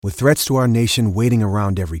With threats to our nation waiting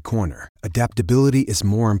around every corner, adaptability is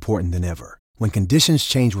more important than ever. When conditions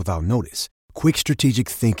change without notice, quick strategic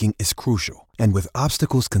thinking is crucial. And with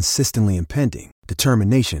obstacles consistently impending,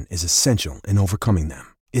 determination is essential in overcoming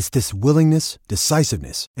them. It's this willingness,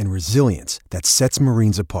 decisiveness, and resilience that sets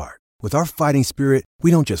Marines apart. With our fighting spirit, we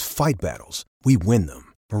don't just fight battles, we win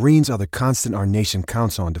them. Marines are the constant our nation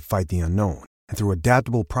counts on to fight the unknown. And through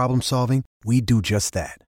adaptable problem solving, we do just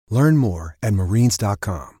that. Learn more at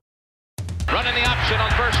marines.com. Running the option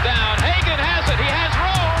on first down. Hagan has it. He has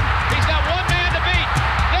room. He's got one man to beat.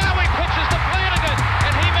 Now he pitches to Flanagan,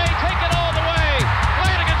 and he may take it all the way.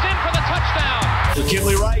 Flanagan's in for the touchdown.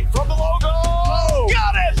 McKinley Wright from the logo. Oh,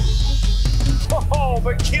 got it! Oh,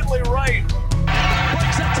 McKinley Wright.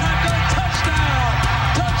 Breaks a tackle. Touchdown.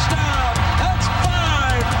 Touchdown. That's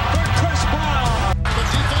 5 for Chris Brown. The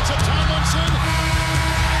defense of Tomlinson.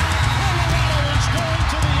 Colorado is going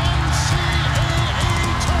to the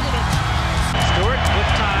NCAA tournament. Stewart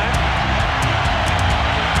with time.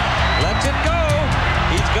 Lets it go.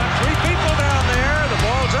 He's got 3 people down there. The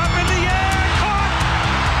ball's up in the air. Caught.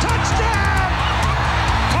 Touchdown.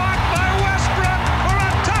 Caught by Westbrook for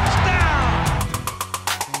a touchdown.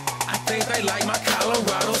 I think they like my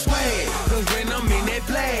Colorado swag. Cause when I'm in that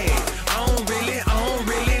flag, I don't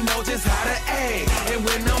really know just how to act. And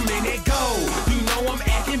when I'm in that goal, you know I'm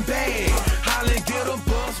acting bad. Holly get a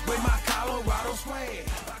bus with my Colorado swag.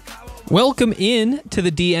 Welcome in to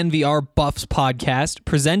the DNVR Buffs podcast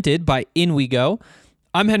presented by In We Go.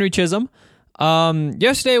 I'm Henry Chisholm.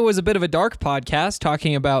 Yesterday was a bit of a dark podcast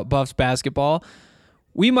talking about Buffs basketball.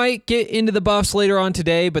 We might get into the Buffs later on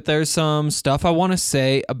today, but there's some stuff I want to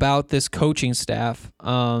say about this coaching staff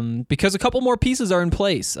because a couple more pieces are in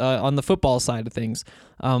place on the football side of things.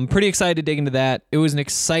 Pretty excited to dig into that. It was an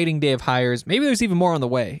exciting day of hires. Maybe there's even more on the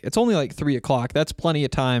way. It's only like 3 o'clock. That's plenty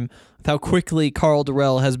of time with how quickly Karl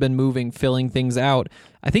Dorrell has been moving, filling things out.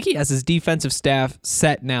 I think he has his defensive staff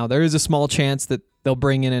set now. There is a small chance that they'll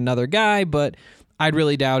bring in another guy, but I'd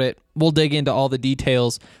really doubt it. We'll dig into all the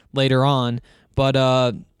details later on. But,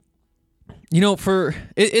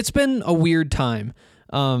 it's been a weird time.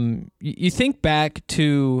 You think back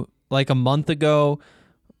to like a month ago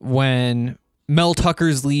when Mel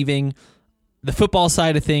Tucker's leaving, the football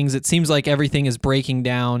side of things, it seems like everything is breaking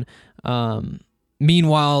down.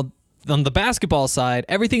 Meanwhile, on the basketball side,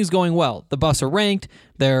 everything's going well. The Buffs are ranked.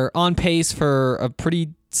 They're on pace for a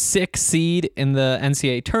pretty sick seed in the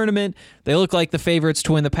NCAA tournament. They look like the favorites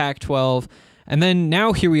to win the Pac-12. And then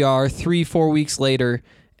now here we are 3-4 weeks later,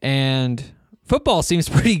 and football seems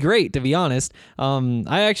pretty great, to be honest.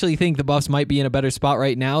 I actually think the Buffs might be in a better spot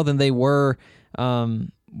right now than they were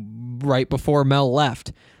right before Mel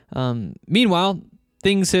left. Meanwhile,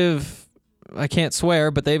 things have, I can't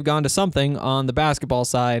swear, but they've gone to something on the basketball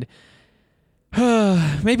side.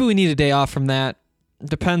 Maybe we need a day off from that.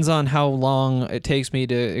 Depends on how long it takes me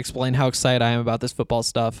to explain how excited I am about this football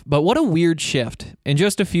stuff. But what a weird shift. In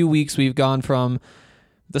just a few weeks, we've gone from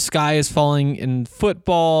the sky is falling in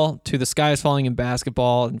football to the sky is falling in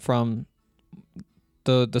basketball, and from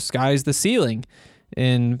the sky is the ceiling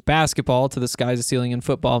in basketball to the sky is the ceiling in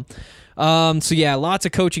football. So yeah, lots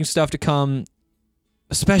of coaching stuff to come,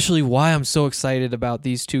 especially why I'm so excited about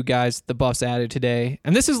these 2 guys the Buffs added today.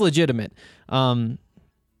 And this is legitimate.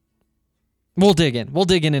 We'll dig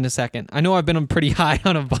in a second. I know I've been pretty high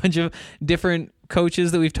on a bunch of different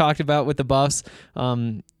coaches that we've talked about with the Buffs,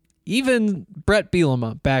 even Brett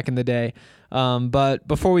Bielema back in the day. But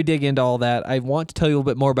before we dig into all that, I want to tell you a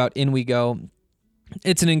little bit more about In We Go.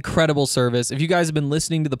 It's an incredible service. If you guys have been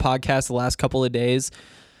listening to the podcast the last couple of days,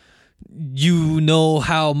 you know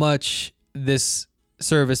how much this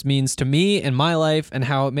service means to me in my life and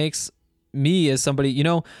how it makes me as somebody,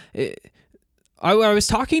 I was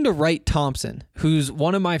talking to Wright Thompson, who's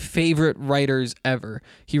one of my favorite writers ever.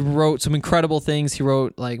 He wrote some incredible things. He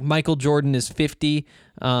wrote like Michael Jordan is 50,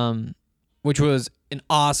 which was an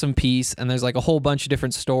awesome piece. And there's like a whole bunch of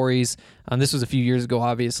different stories. This was a few years ago,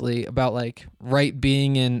 obviously, about like Wright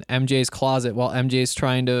being in MJ's closet while MJ's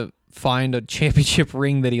trying to find a championship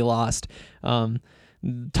ring that he lost.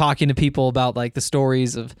 Talking to people about like the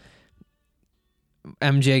stories of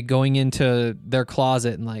MJ going into their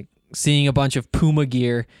closet and like seeing a bunch of Puma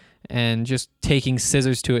gear and just taking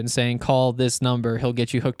scissors to it and saying, call this number, he'll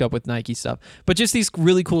get you hooked up with Nike stuff. But just these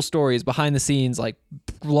really cool stories behind the scenes, like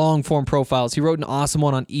long form profiles. He wrote an awesome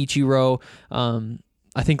one on Ichiro,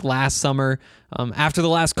 I think last summer. After the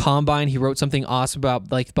last combine, he wrote something awesome about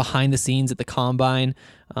like behind the scenes at the combine.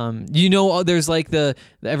 There's like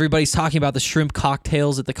everybody's talking about the shrimp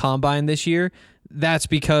cocktails at the combine this year. That's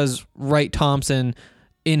because Wright Thompson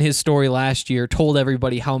in his story last year, told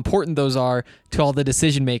everybody how important those are to all the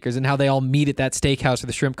decision makers and how they all meet at that steakhouse for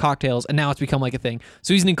the shrimp cocktails, and now it's become like a thing.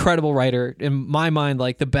 So he's an incredible writer, in my mind,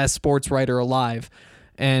 like the best sports writer alive.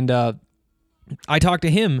 And I talked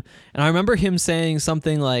to him, and I remember him saying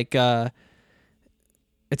something like,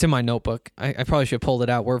 it's in my notebook. I probably should have pulled it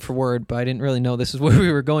out word for word, but I didn't really know this is where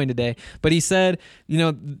we were going today. But he said,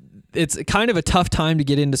 it's kind of a tough time to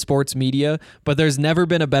get into sports media, but there's never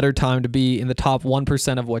been a better time to be in the top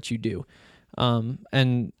 1% of what you do.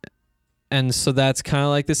 And so that's kind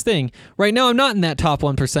of like this thing. Right now, I'm not in that top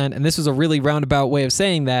 1%, and this is a really roundabout way of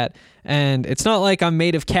saying that. And it's not like I'm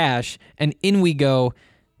made of cash, and InWeGo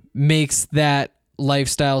makes that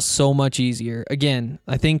lifestyle so much easier. Again,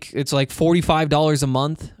 I think it's like $45 a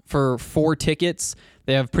month for 4 tickets.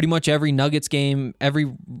 They have pretty much every Nuggets game,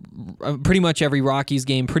 pretty much every Rockies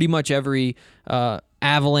game, pretty much every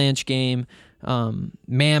Avalanche game,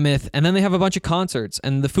 Mammoth, and then they have a bunch of concerts.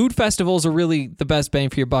 And the food festivals are really the best bang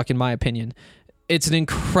for your buck, in my opinion. It's an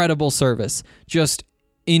incredible service, just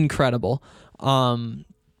incredible.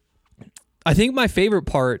 I think my favorite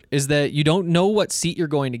part is that you don't know what seat you're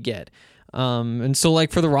going to get. And so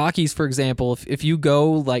like for the Rockies, for example, if you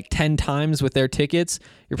go like 10 times with their tickets,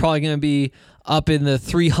 you're probably going to be up in the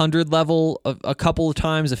 300 level a couple of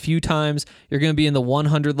times, a few times. You're going to be in the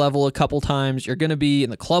 100 level a couple times. You're going to be in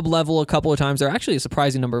the club level a couple of times. There are actually a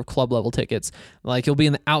surprising number of club level tickets. Like you'll be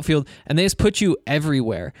in the outfield, and they just put you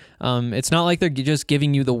everywhere. It's not like they're just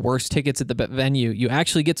giving you the worst tickets at the venue. You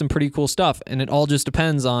actually get some pretty cool stuff, and it all just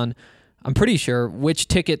depends on, I'm pretty sure, which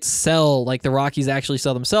tickets sell, like the Rockies actually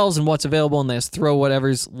sell themselves and what's available, and they just throw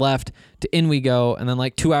whatever's left to InWeGo, and then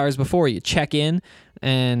like 2 hours before you check in,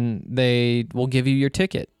 and they will give you your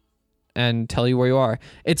ticket and tell you where you are.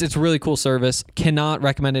 It's a really cool service. Cannot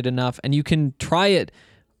recommend it enough, and you can try it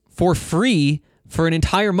for free for an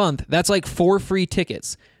entire month. That's like 4 free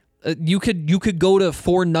tickets. You could go to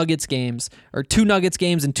 4 Nuggets games, or 2 Nuggets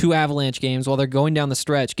games and 2 Avalanche games while they're going down the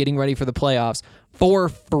stretch, getting ready for the playoffs, for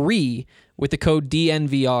free with the code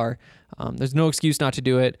DNVR. There's no excuse not to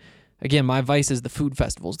do it. Again, my advice is the food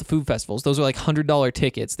festivals. The food festivals, those are like $100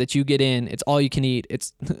 tickets that you get in. It's all you can eat.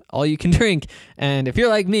 It's all you can drink. And if you're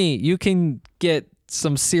like me, you can get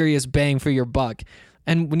some serious bang for your buck.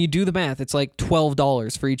 And when you do the math, it's like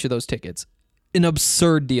 $12 for each of those tickets. An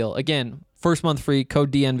absurd deal. Again, first month free,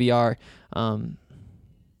 code DNVR. I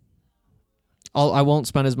won't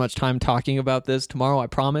spend as much time talking about this tomorrow, I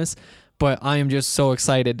promise, but I am just so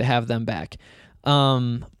excited to have them back.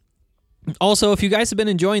 Also, if you guys have been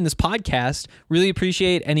enjoying this podcast, really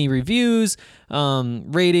appreciate any reviews,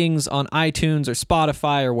 ratings on iTunes or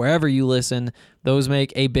Spotify or wherever you listen. Those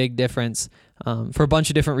make a big difference for a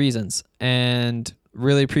bunch of different reasons, and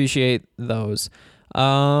really appreciate those.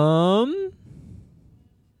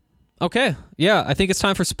 Okay, yeah, I think it's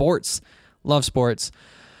time for sports. Love sports.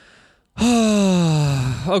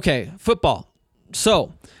 Okay, football.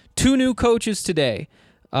 So, 2 new coaches today.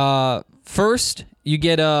 First, you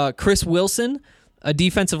get Chris Wilson, a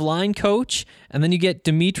defensive line coach, and then you get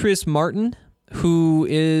Demetrius Martin, who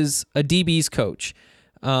is a DB's coach.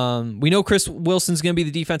 We know Chris Wilson's going to be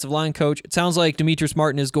the defensive line coach. It sounds like Demetrius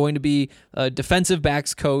Martin is going to be a defensive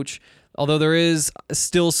backs coach, although there is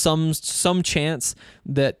still some chance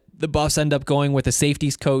that the Buffs end up going with a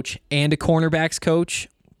safeties coach and a cornerbacks coach,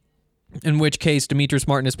 in which case Demetrius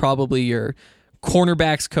Martin is probably your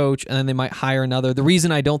cornerbacks coach, and then they might hire another. The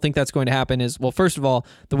reason I don't think that's going to happen is, well, first of all,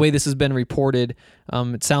 the way this has been reported,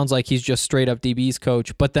 it sounds like he's just straight up DB's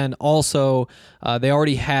coach, but then also they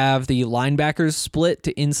already have the linebackers split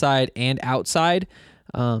to inside and outside.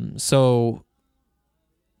 So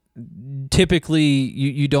typically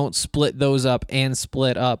you don't split those up and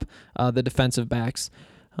split up the defensive backs.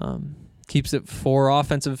 Keeps it 4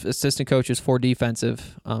 offensive assistant coaches, 4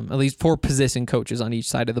 defensive, at least 4 position coaches on each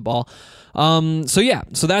side of the ball.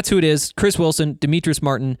 So that's who it is. Chris Wilson, Demetrius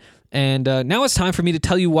Martin. And now it's time for me to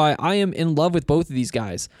tell you why I am in love with both of these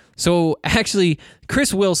guys. So actually,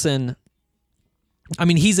 Chris Wilson, I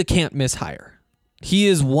mean, he's a can't miss hire. He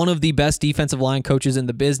is one of the best defensive line coaches in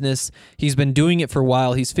the business. He's been doing it for a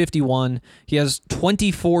while. He's 51. He has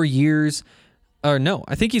 24 years. Or no,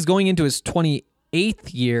 I think he's going into his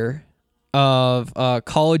 28th year of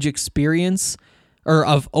college experience, or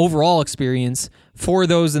of overall experience, for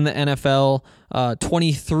those in the NFL,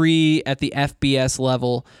 23 at the FBS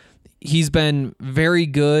level. He's been very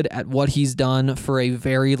good at what he's done for a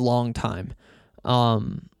very long time.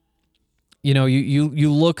 You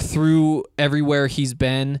look through everywhere he's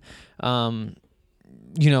been,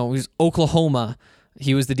 he's Oklahoma,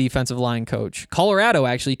 he was the defensive line coach. Colorado,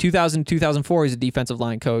 actually, 2000 2004, he's a defensive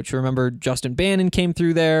line coach. Remember, Justin Bannon came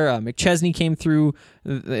through there. McChesney came through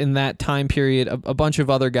in that time period. A bunch of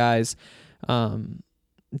other guys.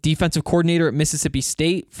 Defensive coordinator at Mississippi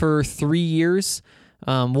State for 3 years.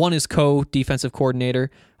 One is co-defensive coordinator.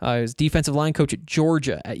 He was defensive line coach at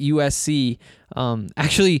Georgia, at USC.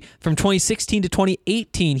 Actually, from 2016 to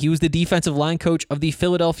 2018, he was the defensive line coach of the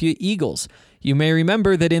Philadelphia Eagles. You may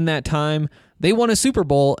remember that in that time, they won a Super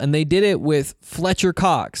Bowl, and they did it with Fletcher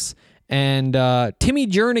Cox and Timmy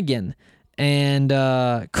Jernigan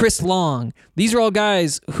and Chris Long. These are all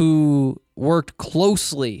guys who worked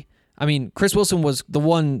closely. I mean, Chris Wilson was the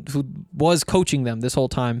one who was coaching them this whole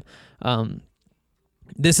time.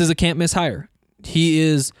 This is a can't-miss hire. He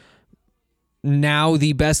is now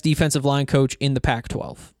the best defensive line coach in the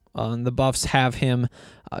Pac-12. The Buffs have him.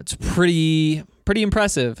 It's pretty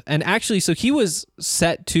impressive. And actually, so he was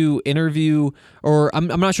set to interview, or I'm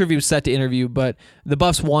not sure if he was set to interview, but the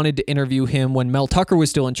Buffs wanted to interview him when Mel Tucker was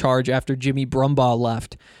still in charge after Jimmy Brumbaugh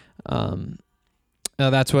left.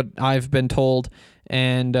 That's what I've been told.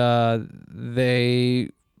 And they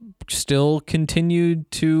still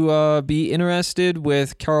continued to be interested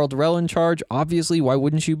with Karl Dorrell in charge. Obviously, why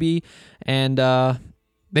wouldn't you be? And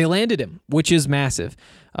they landed him, which is massive.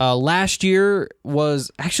 Last year was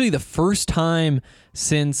actually the first time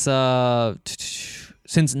since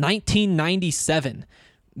 1997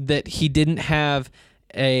 that he didn't have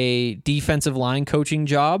a defensive line coaching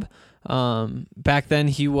job. Back then,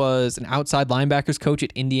 he was an outside linebackers coach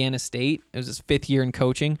at Indiana State. It was his 5th year in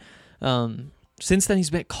coaching. Since then, he's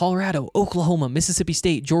been at Colorado, Oklahoma, Mississippi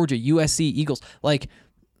State, Georgia, USC, Eagles. Like,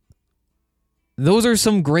 those are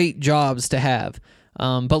some great jobs to have.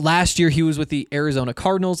 But last year, he was with the Arizona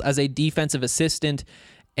Cardinals as a defensive assistant.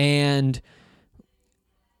 And,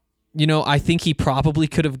 you know, I think he probably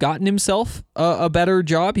could have gotten himself a better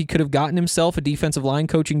job. He could have gotten himself a defensive line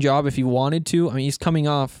coaching job if he wanted to. I mean, he's coming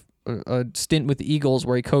off a stint with the Eagles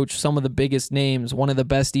where he coached some of the biggest names, one of the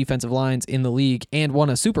best defensive lines in the league, and won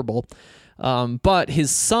a Super Bowl. But his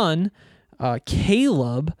son,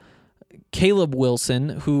 Caleb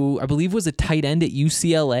Wilson, who I believe was a tight end at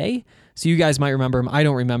UCLA. So you guys might remember him. I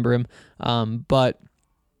don't remember him. But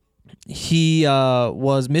he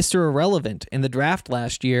was Mr. Irrelevant in the draft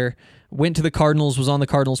last year, went to the Cardinals, was on the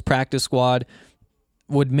Cardinals practice squad,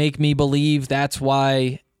 would make me believe that's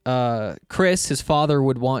why Chris, his father,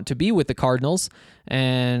 would want to be with the Cardinals.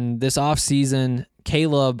 And this offseason,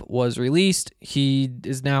 Caleb was released. He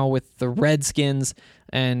is now with the Redskins,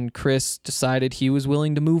 and Chris decided he was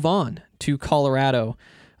willing to move on to Colorado.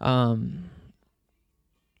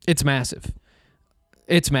 It's massive.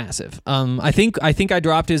 It's massive. I think I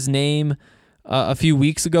dropped his name a few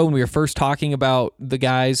weeks ago when we were first talking about the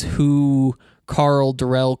guys who Karl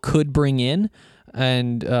Dorrell could bring in,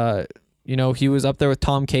 and you know, he was up there with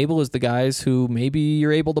Tom Cable as the guys who maybe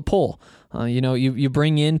you're able to pull. You know, you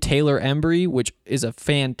bring in Taylor Embry, which is a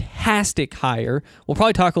fantastic hire. We'll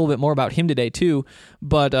probably talk a little bit more about him today too,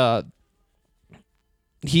 but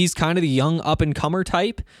he's kind of the young up-and-comer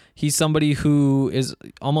type. He's somebody who is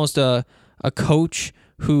almost a coach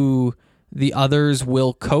who the others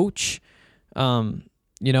will coach. You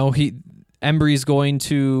know, Embry's going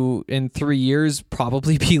to, in 3 years,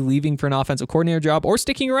 probably be leaving for an offensive coordinator job or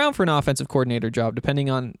sticking around for an offensive coordinator job, depending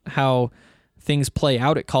on how things play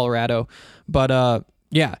out at Colorado. But,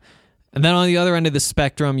 yeah. And then on the other end of the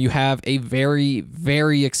spectrum, you have a very,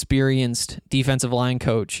 very experienced defensive line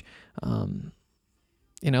coach.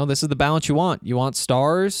 You know, this is the balance you want. You want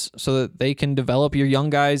stars so that they can develop your young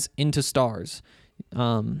guys into stars.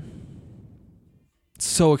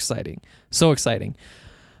 So exciting. So exciting.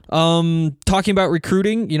 Talking about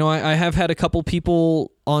recruiting, you know, I have had a couple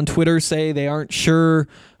people on Twitter say they aren't sure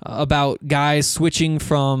about guys switching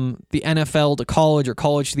from the NFL to college or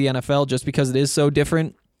college to the NFL just because it is so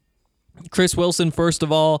different. Chris Wilson, first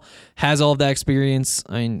of all, has all of that experience.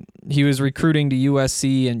 I mean, he was recruiting to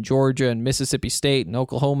USC and Georgia and Mississippi State and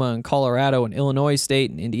Oklahoma and Colorado and Illinois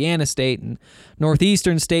State and Indiana State and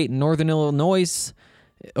Northeastern State and Northern Illinois.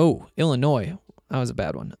 Oh, Illinois. That was a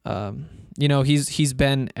bad one. You know, he's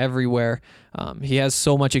been everywhere. He has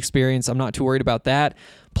so much experience. I'm not too worried about that.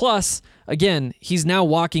 Plus, again, he's now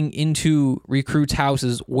walking into recruits'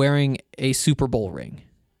 houses wearing a Super Bowl ring.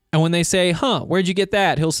 And when they say, where'd you get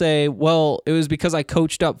that? He'll say, well, it was because I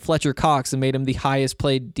coached up Fletcher Cox and made him the highest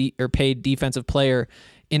paid defensive player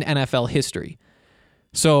in NFL history.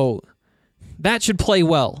 So that should play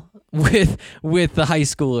well with the high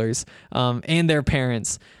schoolers and their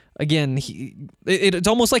parents. Again, it's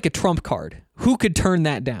almost like a trump card. Who could turn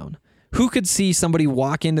that down? Who could see somebody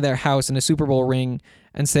walk into their house in a Super Bowl ring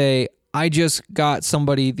and say, I just got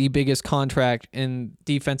somebody the biggest contract in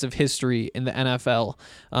defensive history in the NFL.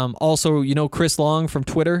 Also, Chris Long from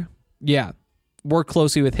Twitter? Yeah, work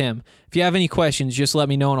closely with him. If you have any questions, just let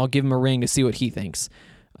me know and I'll give him a ring to see what he thinks.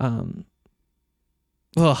 And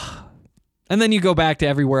then you go back to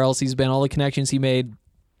everywhere else he's been, all the connections he made.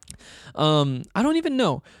 I don't even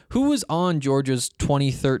know who was on Georgia's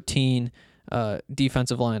 2013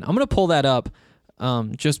 defensive line. I'm going to pull that up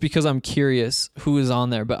just because I'm curious who is on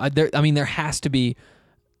there. But there has to be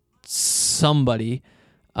somebody.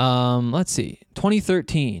 Let's see.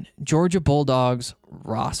 2013 Georgia Bulldogs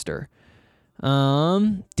roster.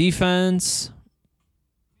 Defense.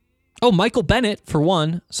 Oh, Michael Bennett for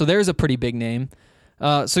one. So there's a pretty big name.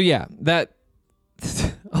 So yeah, that.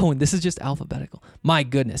 Oh, and this is just alphabetical. My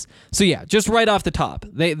goodness. So yeah, just right off the top,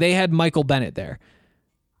 they had Michael Bennett there.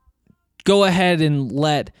 Go ahead and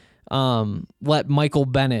let Michael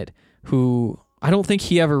Bennett, who I don't think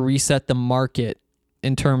he ever reset the market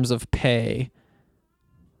in terms of pay.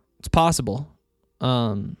 It's possible.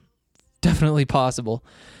 Definitely possible.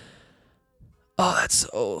 Oh, that's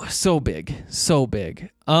so big. So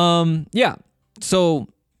big. Yeah. So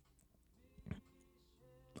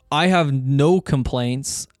I have no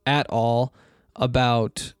complaints at all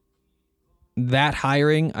about that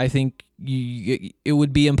hiring. I think it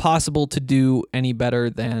would be impossible to do any better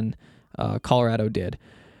than Colorado did.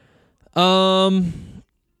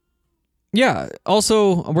 Yeah.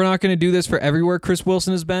 Also, we're not going to do this for everywhere Chris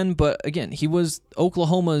Wilson has been, but again, he was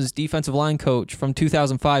Oklahoma's defensive line coach from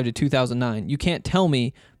 2005 to 2009. You can't tell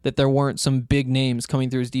me that there weren't some big names coming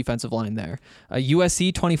through his defensive line there.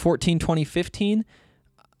 USC 2014-2015.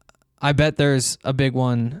 I bet there's a big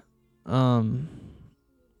one.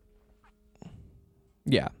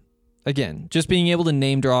 Yeah. Again, just being able to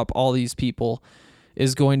name drop all these people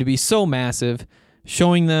is going to be so massive.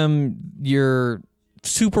 Showing them your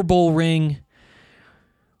Super Bowl ring.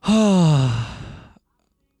 What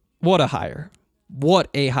a hire. What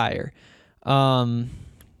a hire. I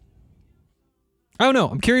don't know.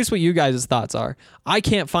 I'm curious what you guys' thoughts are. I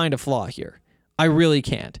can't find a flaw here. I really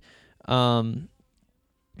can't.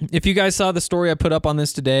 If you guys saw the story I put up on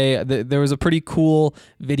this today, there was a pretty cool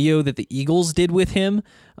video that the Eagles did with him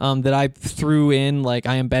that I threw in, I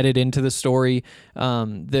embedded into the story,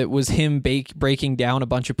 that was him breaking down a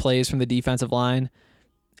bunch of plays from the defensive line.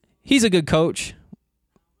 He's a good coach.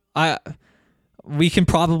 We can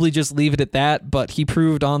probably just leave it at that, but he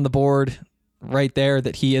proved on the board right there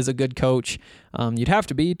that he is a good coach. You'd have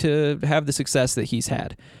to be to have the success that he's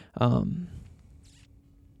had.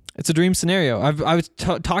 It's a dream scenario. I was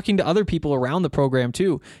talking to other people around the program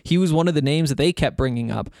too. He was one of the names that they kept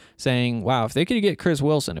bringing up, saying, wow, if they could get Chris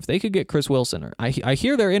Wilson, or I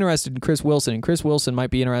hear they're interested in Chris Wilson, and Chris Wilson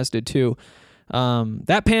might be interested too.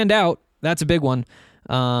 That panned out. That's a big one.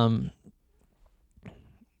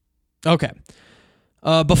 Okay.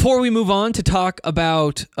 Before we move on to talk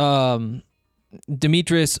about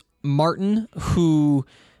Demetrius Martin, who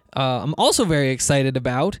I'm also very excited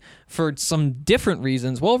about for some different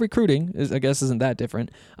reasons. Well, recruiting, I guess, isn't that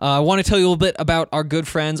different. I want to tell you a little bit about our good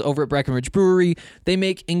friends over at Breckenridge Brewery. They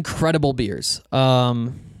make incredible beers.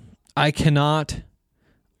 I cannot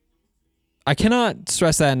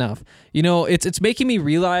stress that enough. It's making me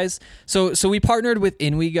realize. So we partnered with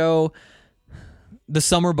InWeGo the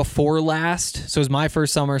summer before last. So it was my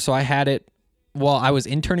first summer. So I had it while I was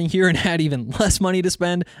interning here and had even less money to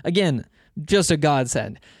spend. Again, just a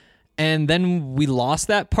godsend. And then we lost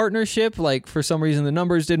that partnership. For some reason, the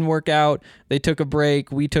numbers didn't work out. They took a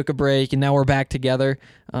break. We took a break. And now we're back together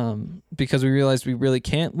because we realized we really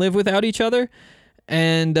can't live without each other.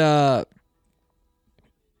 And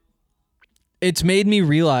it's made me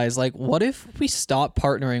realize, what if we stop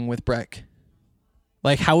partnering with Breck?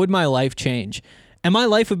 How would my life change? And my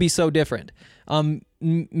life would be so different.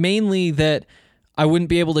 Mainly that I wouldn't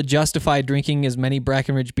be able to justify drinking as many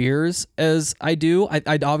Breckenridge beers as I do.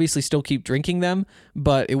 I'd obviously still keep drinking them,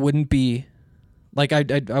 but it wouldn't be I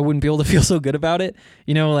wouldn't be able to feel so good about it.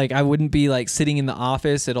 I wouldn't be sitting in the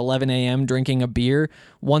office at 11 a.m. drinking a beer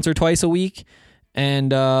once or twice a week.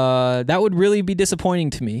 And that would really be disappointing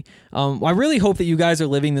to me. I really hope that you guys are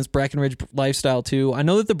living this Breckenridge lifestyle too. I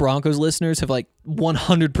know that the Broncos listeners have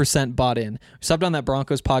 100% bought in. We subbed on that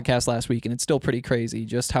Broncos podcast last week, and it's still pretty crazy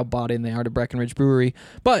just how bought in they are to Breckenridge Brewery.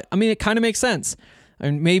 But it kind of makes sense.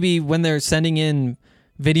 And maybe when they're sending in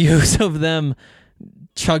videos of them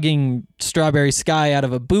chugging Strawberry Sky out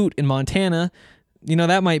of a boot in Montana,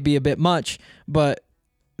 that might be a bit much, but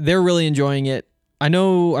they're really enjoying it. I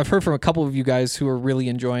know I've heard from a couple of you guys who are really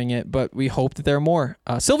enjoying it, but we hope that there are more.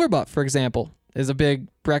 Silverbutt, for example, is a big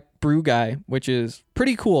Breck Brew guy, which is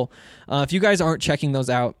pretty cool. If you guys aren't checking those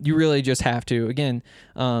out, you really just have to. Again,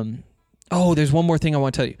 there's one more thing I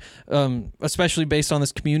want to tell you, especially based on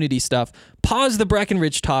this community stuff. Pause the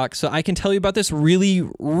Breckenridge talk so I can tell you about this really,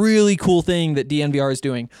 really cool thing that DNVR is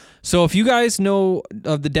doing. So if you guys know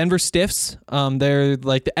of the Denver Stiffs, they're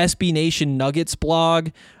like the SB Nation Nuggets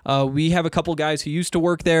blog. We have a couple guys who used to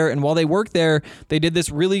work there, and while they worked there, they did this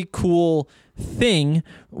really cool thing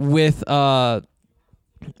with,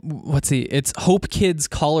 it's Hope Kids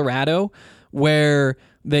Colorado, where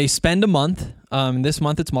they spend a month, this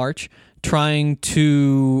month it's March,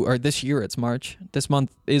 this year it's March, this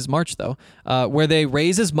month is March though, where they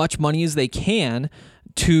raise as much money as they can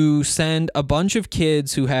to send a bunch of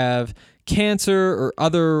kids who have cancer or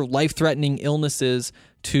other life-threatening illnesses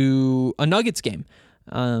to a Nuggets game.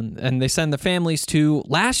 And they send the families to,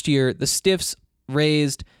 last year, the Stiffs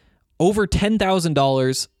raised over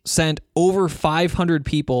 $10,000, sent over 500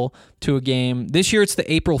 people to a game. This year it's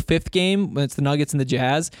the April 5th game, when it's the Nuggets and the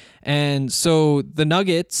Jazz. And so the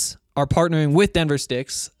Nuggets are partnering with Denver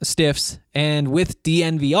Stiffs and with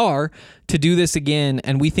DNVR to do this again,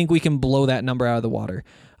 and we think we can blow that number out of the water.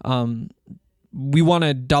 We want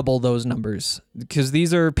to double those numbers because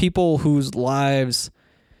these are people whose lives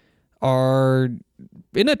are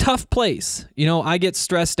in a tough place. You know, I get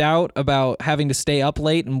stressed out about having to stay up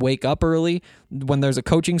late and wake up early when there's a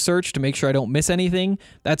coaching search to make sure I don't miss anything.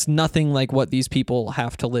 That's nothing like what these people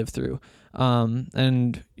have to live through.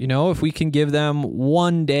 And, you know, if we can give them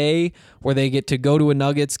one day where they get to go to a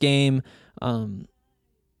Nuggets game,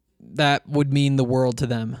 that would mean the world to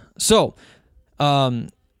them. So,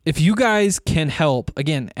 if you guys can help,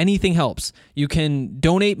 again, anything helps. You can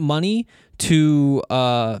donate money to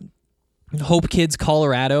Hope Kids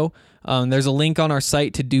Colorado. There's a link on our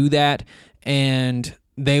site to do that, and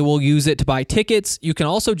they will use it to buy tickets. You can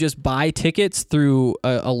also just buy tickets through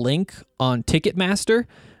a link on Ticketmaster,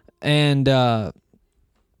 and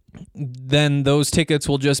then those tickets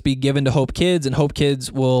will just be given to Hope Kids, and Hope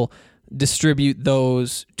Kids will distribute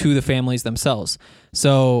those to the families themselves.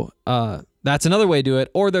 So that's another way to do it.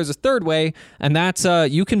 Or there's a third way, and that's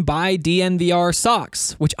you can buy DNVR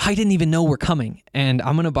socks, which I didn't even know were coming, and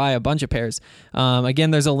I'm going to buy a bunch of pairs.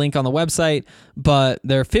 Again, there's a link on the website, but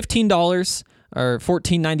they're $15 or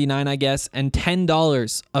 $14.99, I guess, and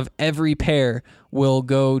 $10 of every pair will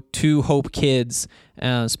go to Hope Kids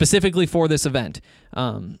specifically for this event.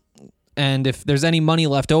 And if there's any money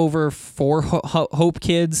left over for Hope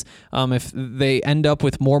Kids, if they end up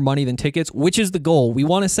with more money than tickets, which is the goal, we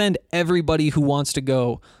want to send everybody who wants to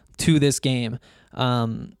go to this game,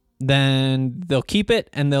 then they'll keep it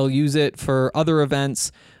and they'll use it for other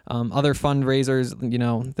events, other fundraisers. You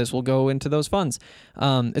know, this will go into those funds.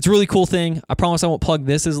 It's a really cool thing. I promise I won't plug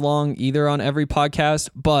this as long either on every podcast,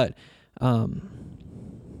 but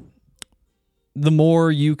the more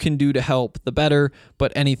you can do to help, the better,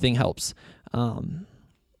 but anything helps.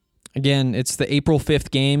 Again, it's the April 5th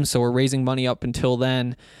game, so we're raising money up until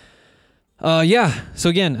then. So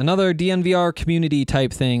again, another DNVR community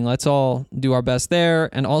type thing. Let's all do our best there,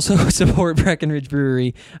 and also support Breckenridge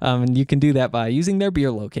Brewery, and you can do that by using their beer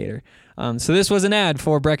locator. So this was an ad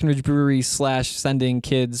for Breckenridge Brewery / sending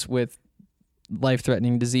kids with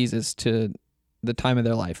life-threatening diseases to the time of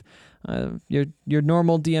their life. Your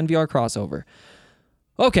normal DNVR crossover.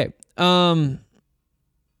 Okay.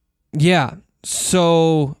 Yeah.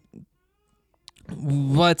 So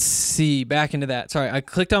let's see. Back into that. Sorry, I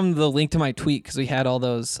clicked on the link to my tweet because we had all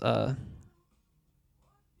those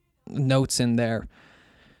notes in there.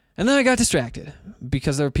 And then I got distracted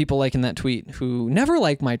because there were people liking that tweet who never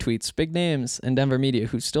like my tweets, big names in Denver media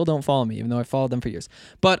who still don't follow me, even though I followed them for years.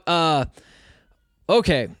 But,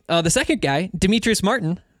 okay. The second guy, Demetrius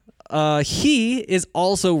Martin, he is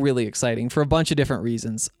also really exciting for a bunch of different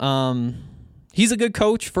reasons. He's a good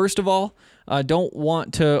coach, first of all. Don't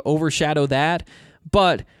want to overshadow that,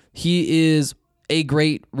 but he is a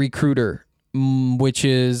great recruiter, which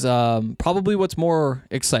is probably what's more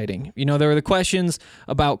exciting. You know, there were the questions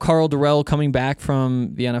about Karl Dorrell coming back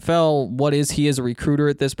from the NFL. What is he as a recruiter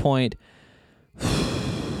at this point?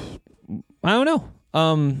 I don't know.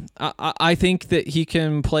 I think that he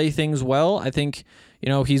can play things well. I think, you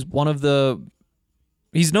know, he's known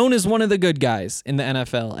as one of the good guys in the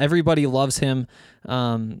NFL. Everybody loves him.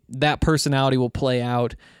 That personality will play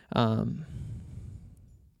out.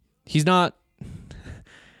 He's not...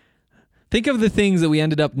 Think of the things that we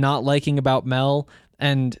ended up not liking about Mel,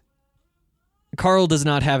 and Karl does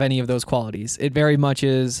not have any of those qualities. It very much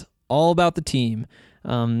is all about the team.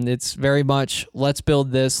 It's very much, let's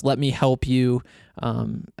build this, let me help you.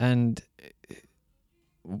 And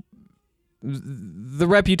the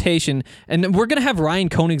reputation, and we're going to have Ryan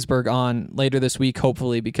Koenigsberg on later this week,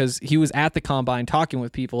 hopefully, because he was at the Combine talking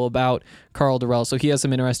with people about Karl Dorrell, so he has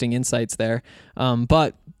some interesting insights there.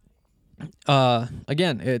 But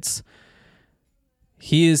again,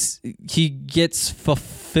 he gets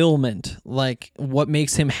fulfillment. Like, what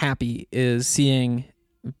makes him happy is seeing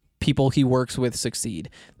people he works with succeed.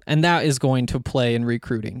 And that is going to play in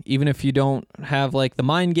recruiting. Even if you don't have like the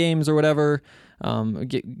mind games or whatever,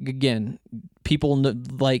 again, people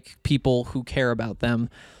like people who care about them,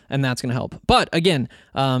 and that's going to help. But again,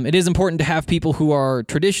 it is important to have people who are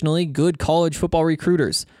traditionally good college football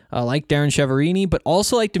recruiters, like Darren Cheverini, but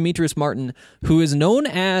also like Demetrius Martin, who is known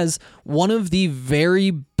as one of the very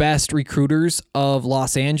best recruiters of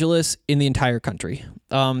Los Angeles in the entire country.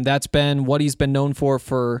 That's been what he's been known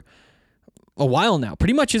for a while now.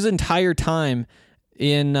 Pretty much his entire time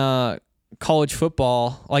in college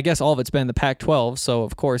football. Well, I guess all of it's been the Pac-12, so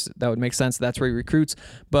of course that would make sense. That's where he recruits.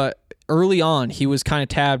 But early on, he was kind of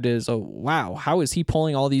tabbed as, oh, wow, how is he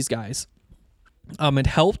pulling all these guys? It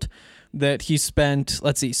helped that he spent,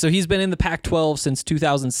 let's see, so he's been in the Pac-12 since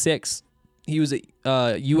 2006. He was at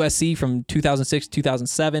USC from 2006 to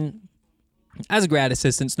 2007 as a grad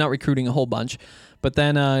assistant, not recruiting a whole bunch. But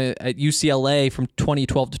then at UCLA from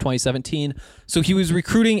 2012 to 2017. So he was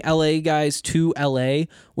recruiting LA guys to LA,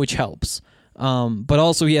 which helps. But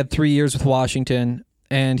also he had 3 years with Washington,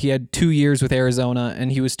 and he had 2 years with Arizona,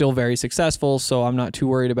 and he was still very successful. So I'm not too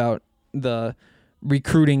worried about the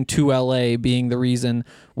recruiting to LA being the reason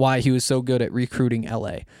why he was so good at recruiting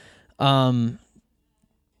LA.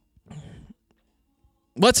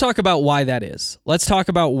 Let's talk about why that is. Let's talk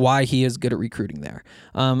about why he is good at recruiting there.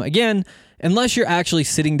 Again, unless you're actually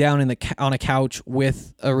sitting down on a couch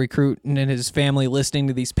with a recruit and his family listening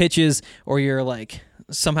to these pitches, or you're like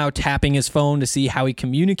somehow tapping his phone to see how he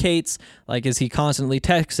communicates, like is he constantly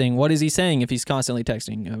texting? What is he saying if he's constantly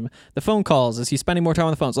texting? The phone calls, is he spending more time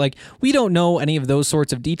on the phones? Like, we don't know any of those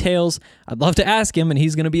sorts of details. I'd love to ask him, and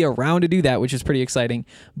he's going to be around to do that, which is pretty exciting.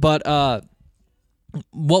 But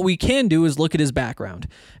what we can do is look at his background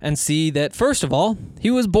and see that, first of all, he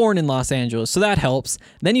was born in Los Angeles, so that helps.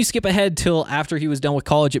 Then you skip ahead till after he was done with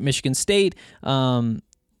college at Michigan State, when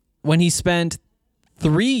he spent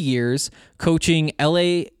 3 years coaching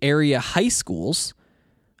LA area high schools.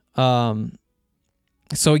 So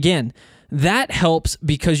again, that helps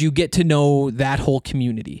because you get to know that whole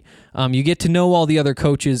community. You get to know all the other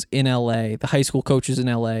coaches in LA, the high school coaches in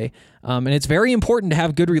LA, and it's very important to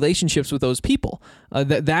have good relationships with those people.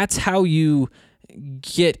 That's how you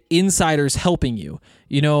get insiders helping you.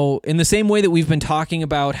 You know, in the same way that we've been talking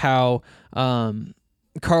about how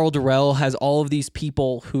Karl Dorrell has all of these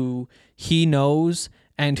people who he knows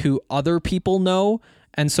and who other people know,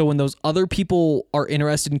 and so when those other people are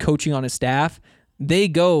interested in coaching on his staff, they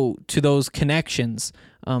go to those connections.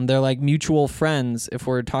 They're like mutual friends if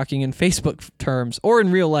we're talking in Facebook terms or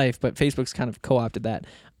in real life, but Facebook's kind of co-opted that.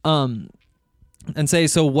 And say,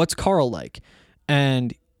 so what's Karl like?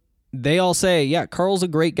 And they all say, yeah, Karl's a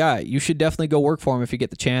great guy. You should definitely go work for him if you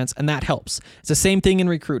get the chance, and that helps. It's the same thing in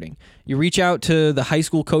recruiting. You reach out to the high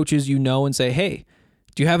school coaches you know and say, hey,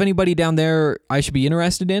 do you have anybody down there I should be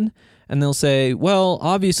interested in? And they'll say, well,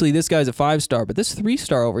 obviously this guy's a 5-star, but this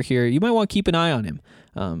 3-star over here, you might want to keep an eye on him.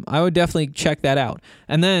 I would definitely check that out.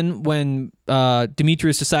 And then when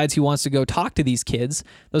Demetrius decides he wants to go talk to these kids,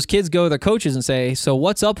 those kids go to their coaches and say, so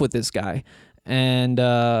what's up with this guy? And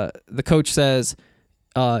the coach says,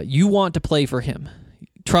 you want to play for him.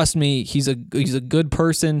 Trust me, he's a good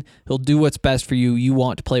person. He'll do what's best for you. You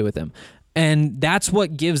want to play with him. And that's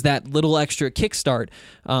what gives that little extra kickstart,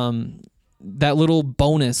 that little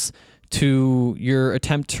bonus to your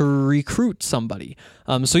attempt to recruit somebody.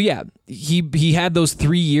 So yeah, he had those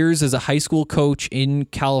 3 years as a high school coach in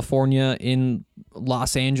California, in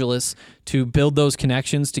Los Angeles, to build those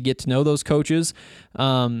connections, to get to know those coaches.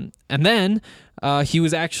 And then he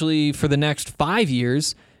was actually, for the next 5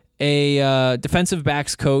 years, a defensive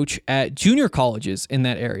backs coach at junior colleges in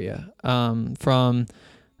that area, from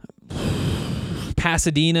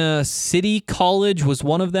Pasadena City College was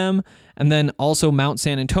one of them, and then also Mount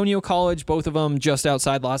San Antonio College, both of them just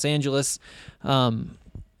outside Los Angeles. And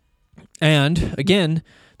again,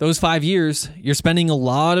 those 5 years, you're spending a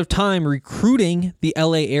lot of time recruiting the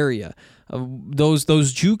LA area. Those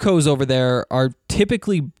JUCOs over there are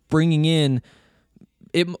typically bringing in,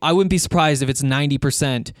 I wouldn't be surprised if it's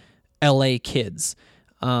 90% LA kids.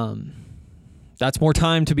 That's more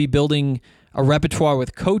time to be building a repertoire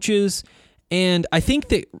with coaches. And I think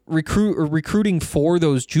that recruiting for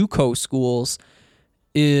those JUCO schools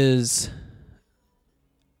is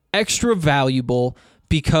extra valuable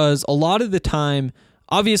because a lot of the time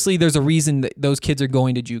obviously there's a reason that those kids are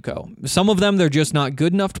going to JUCO. Some of them, they're just not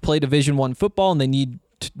good enough to play Division I football and they need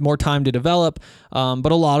more time to develop,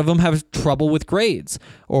 but a lot of them have trouble with grades,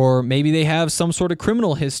 or maybe they have some sort of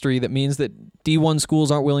criminal history that means that D1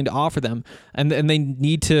 schools aren't willing to offer them, and they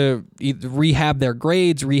need to either rehab their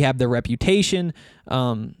grades, rehab their reputation,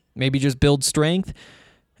 maybe just build strength.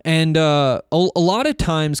 And a lot of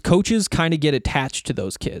times coaches kind of get attached to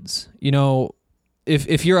those kids. You know,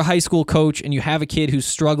 if you're a high school coach and you have a kid who's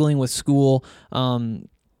struggling with school,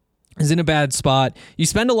 is in a bad spot, you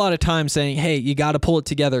spend a lot of time saying, hey, you got to pull it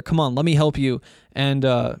together. Come on, let me help you. And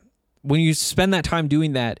when you spend that time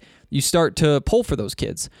doing that, you start to pull for those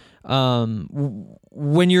kids.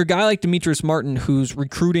 When you're a guy like Demetrius Martin who's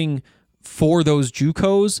recruiting for those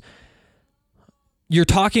JUCOs, you're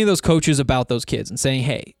talking to those coaches about those kids and saying,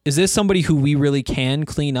 hey, is this somebody who we really can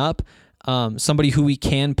clean up? Somebody who we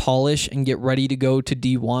can polish and get ready to go to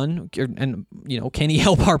D1, and can he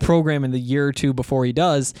help our program in the year or two before he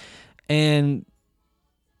does? And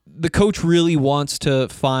the coach really wants to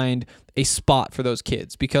find a spot for those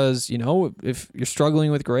kids because, if you're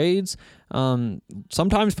struggling with grades,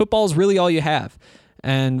 sometimes football is really all you have.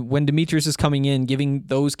 And when Demetrius is coming in, giving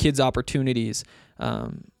those kids opportunities,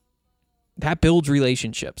 that builds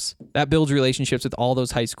relationships. That builds relationships with all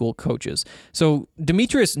those high school coaches. So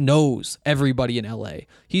Demetrius knows everybody in LA.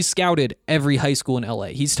 He's scouted every high school in LA.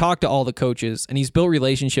 He's talked to all the coaches, and he's built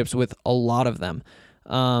relationships with a lot of them.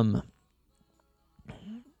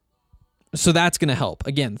 So that's going to help.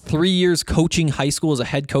 Again, 3 years coaching high school as a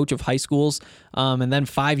head coach of high schools, and then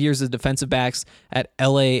 5 years as defensive backs at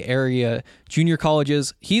LA area junior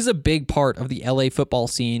colleges. He's a big part of the LA football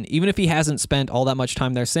scene, even if he hasn't spent all that much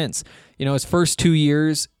time there since. His first 2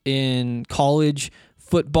 years in college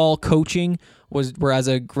football coaching were as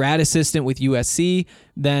a grad assistant with USC.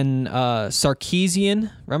 Then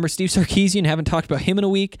Sarkisian, remember Steve Sarkisian? Haven't talked about him in a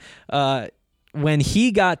week. When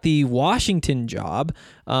he got the Washington job,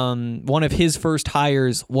 one of his first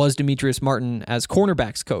hires was Demetrius Martin as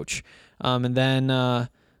cornerbacks coach. And then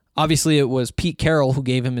obviously it was Pete Carroll who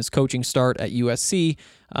gave him his coaching start at USC.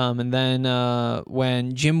 And then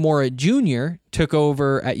when Jim Mora Jr. took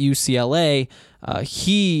over at UCLA,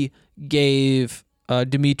 he gave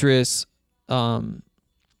Demetrius the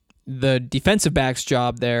defensive backs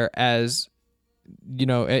job there as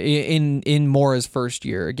in Mora's first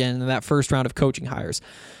year, again, in that first round of coaching hires.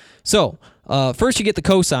 So first you get the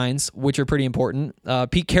cosigns, which are pretty important.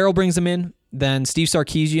 Pete Carroll brings him in. Then Steve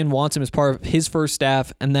Sarkisian wants him as part of his first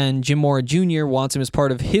staff. And then Jim Mora Jr. wants him as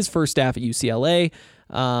part of his first staff at UCLA.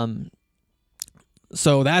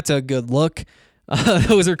 So that's a good look.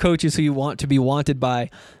 Those are coaches who you want to be wanted by.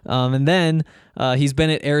 And then he's been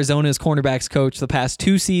at Arizona's cornerbacks coach the past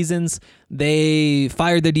 2 seasons. They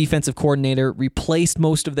fired their defensive coordinator, replaced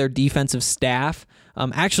most of their defensive staff.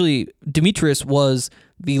 Actually, Demetrius was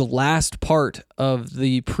the last part of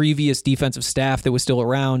the previous defensive staff that was still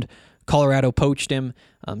around. Colorado poached him.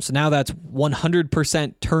 So now that's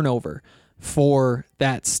 100% turnover for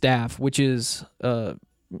that staff, which is a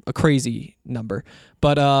crazy number.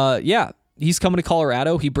 But yeah. He's coming to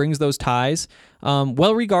Colorado. He brings those ties.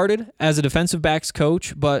 Well regarded as a defensive backs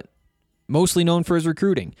coach, but mostly known for his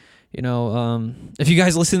recruiting. If you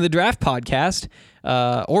guys listen to the Draft podcast,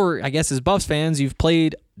 or I guess as Buffs fans, you've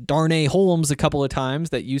played Darnay Holmes a couple of times,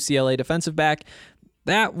 that UCLA defensive back.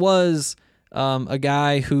 That was a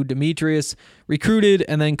guy who Demetrius recruited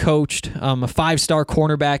and then coached, a 5-star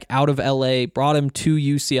cornerback out of LA, brought him to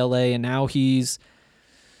UCLA, and now he's...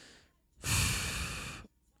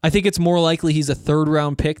 I think it's more likely he's a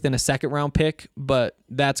 3rd-round pick than a 2nd-round pick, but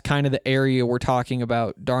that's kind of the area we're talking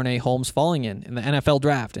about Darnay Holmes falling in the NFL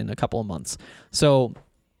draft in a couple of months. So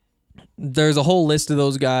there's a whole list of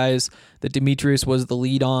those guys that Demetrius was the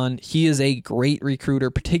lead on. He is a great recruiter,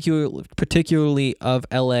 particularly of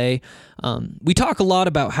LA. We talk a lot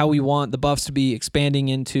about how we want the Buffs to be expanding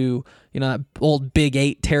into that old Big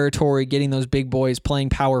 8 territory, getting those big boys playing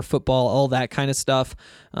power football, all that kind of stuff.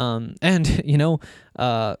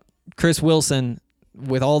 Chris Wilson,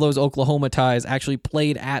 with all those Oklahoma ties, actually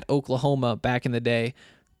played at Oklahoma back in the day.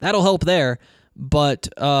 That'll help there. But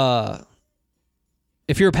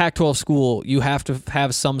if you're a Pac-12 school, you have to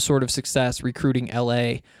have some sort of success recruiting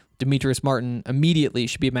LA. Demetrius Martin immediately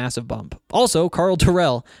should be a massive bump. Also, Carl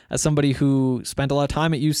Terrell, as somebody who spent a lot of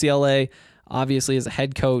time at UCLA, obviously as a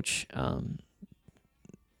head coach.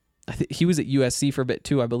 I think he was at USC for a bit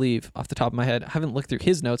too, I believe, off the top of my head. I haven't looked through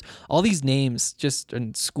his notes. All these names just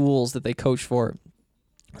in schools that they coach for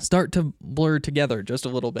start to blur together just a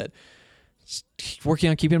little bit. Working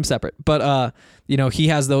on keeping them separate. But, he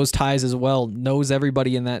has those ties as well, knows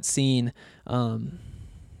everybody in that scene.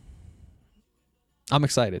 I'm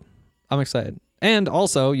excited. And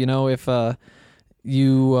also, if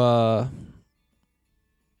you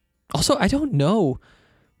also, I don't know,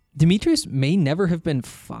 Demetrius may never have been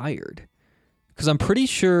fired, because I'm pretty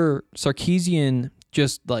sure Sarkisian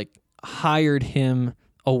just hired him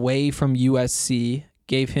away from USC,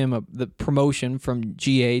 gave him the promotion from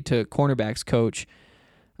GA to cornerbacks coach.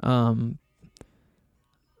 But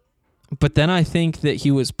then I think that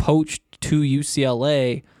he was poached to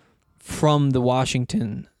UCLA from the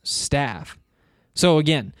Washington staff. So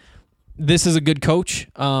again, this is a good coach,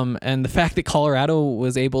 and the fact that Colorado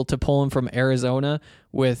was able to pull him from Arizona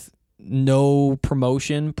with no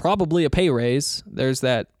promotion, probably a pay raise. There's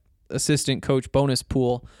that assistant coach bonus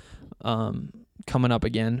pool coming up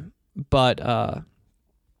again, but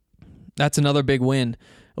that's another big win.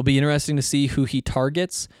 It'll be interesting to see who he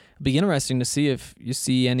targets. It'll be interesting to see if you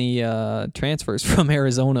see any transfers from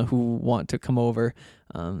Arizona who want to come over.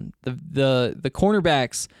 The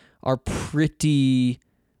cornerbacks are pretty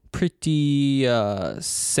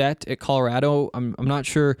set at Colorado. I'm not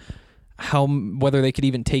sure whether they could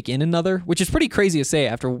even take in another, which is pretty crazy to say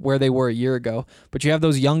after where they were a year ago. But you have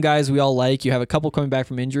those young guys we all like. You have a couple coming back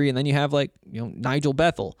from injury, and then you have Nigel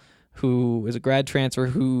Bethel, who is a grad transfer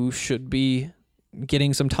who should be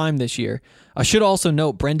getting some time this year. I should also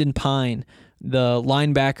note Brendan Pine, the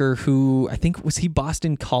linebacker who I think was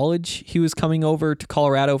Boston College. He was coming over to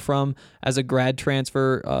Colorado from as a grad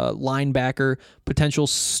transfer linebacker, potential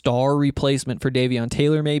star replacement for Davion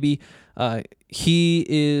Taylor maybe. He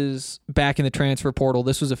is back in the transfer portal.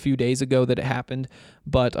 This was a few days ago that it happened,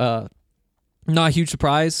 but not a huge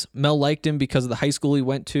surprise. Mel liked him because of the high school he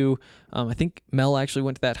went to. I think Mel actually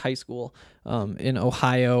went to that high school in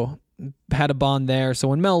Ohio, had a bond there. So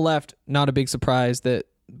when Mel left, not a big surprise that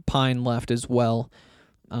Pine left as well.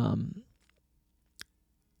 I'm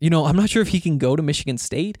not sure if he can go to Michigan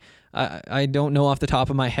State. I don't know off the top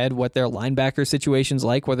of my head what their linebacker situation's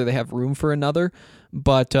like, whether they have room for another.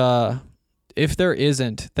 But if there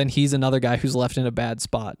isn't, then he's another guy who's left in a bad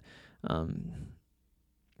spot,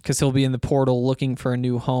 because he'll be in the portal looking for a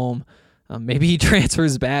new home. Maybe he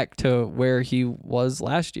transfers back to where he was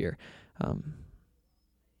last year.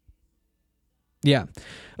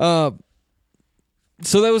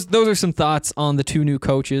 So those are some thoughts on the two new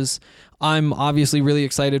coaches. I'm obviously really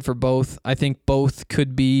excited for both. I think both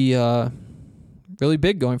could be really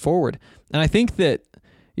big going forward. And I think that,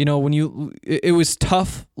 it was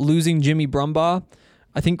tough losing Jimmy Brumbaugh.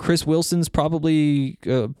 I think Chris Wilson's probably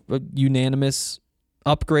a unanimous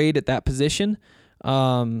upgrade at that position.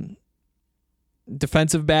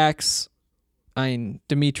 Defensive backs,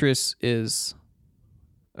 Demetrius is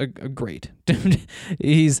a great. I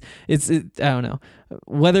don't know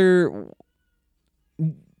whether.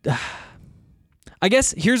 I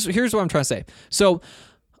guess here's what I'm trying to say. So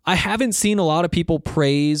I haven't seen a lot of people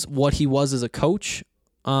praise what he was as a coach.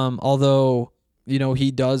 Although,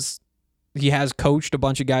 he has coached a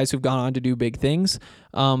bunch of guys who've gone on to do big things.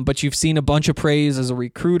 But you've seen a bunch of praise as a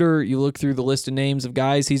recruiter. You look through the list of names of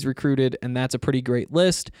guys he's recruited, and that's a pretty great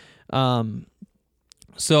list.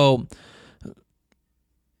 So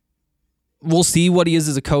we'll see what he is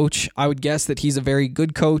as a coach. I would guess that he's a very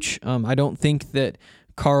good coach. I don't think that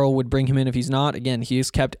Carl would bring him in if he's not. Again, he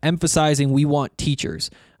has kept emphasizing we want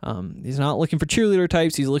teachers. He's not looking for cheerleader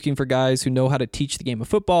types. He's looking for guys who know how to teach the game of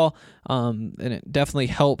football. And it definitely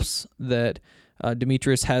helps that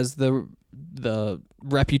Demetrius has the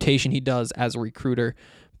reputation he does as a recruiter.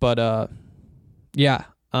 But I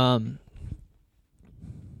don't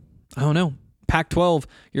know. Pac-12,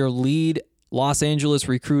 your lead Los Angeles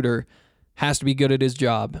recruiter has to be good at his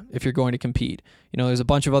job if you're going to compete. There's a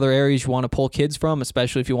bunch of other areas you want to pull kids from,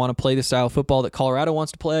 especially if you want to play the style of football that Colorado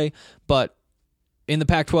wants to play. But in the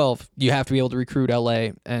Pac-12, you have to be able to recruit LA,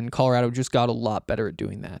 and Colorado just got a lot better at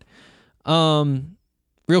doing that.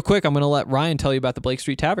 Real quick, I'm going to let Ryan tell you about the Blake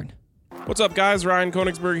Street Tavern. What's up, guys? Ryan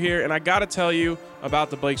Koenigsberg here, and I got to tell you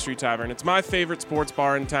about the Blake Street Tavern. It's my favorite sports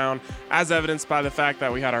bar in town, as evidenced by the fact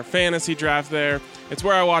that we had our fantasy draft there. It's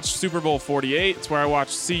where I watched Super Bowl 48. It's where I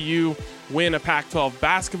watched CU win a Pac-12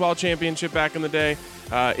 basketball championship back in the day.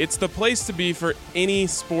 It's the place to be for any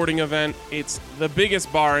sporting event. It's the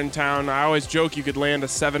biggest bar in town. I always joke you could land a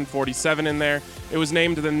 747 in there. It was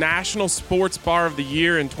named the National Sports Bar of the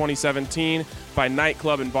Year in 2017 by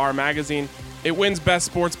Nightclub and Bar Magazine. It wins Best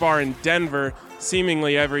Sports Bar in Denver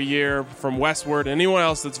seemingly every year from Westward and anyone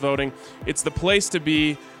else that's voting. It's the place to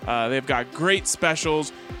be. They've got great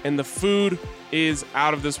specials, and the food is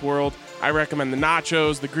out of this world. I recommend the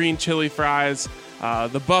nachos, the green chili fries,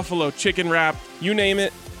 the buffalo chicken wrap, you name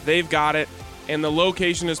it, they've got it. And the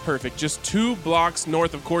location is perfect, just 2 blocks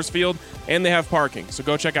north of Coors Field, and they have parking. So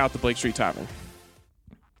go check out the Blake Street Tavern.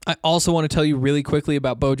 I also want to tell you really quickly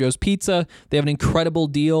about Bojo's Pizza. They have an incredible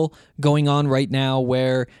deal going on right now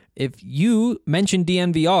where if you mention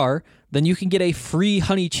DNVR, then you can get a free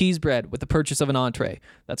honey cheese bread with the purchase of an entree.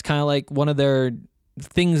 That's kind of like one of their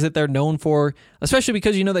things that they're known for, especially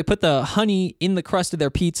because, they put the honey in the crust of their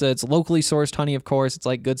pizza. It's locally sourced honey, of course. It's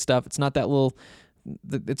like good stuff. It's not that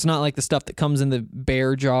it's not like the stuff that comes in the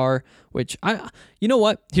bear jar, which you know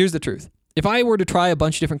what? Here's the truth. If I were to try a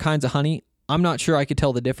bunch of different kinds of honey, I'm not sure I could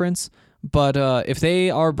tell the difference, but if they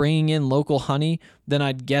are bringing in local honey, then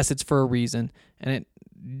I'd guess it's for a reason, and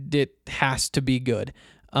it has to be good.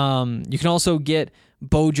 You can also get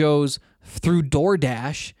Bojo's through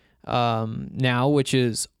DoorDash now, which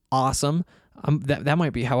is awesome. That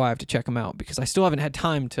might be how I have to check them out because I still haven't had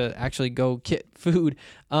time to actually go get food.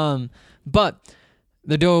 But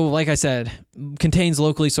the dough, like I said, contains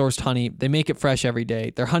locally sourced honey. They make it fresh every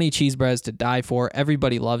day. Their honey cheese breads to die for.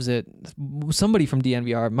 Everybody loves it. Somebody from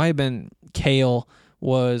DNVR, it might have been Kale,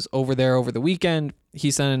 was over there over the weekend. He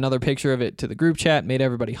sent another picture of it to the group chat, made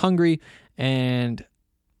everybody hungry, and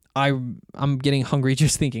I'm getting hungry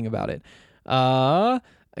just thinking about it.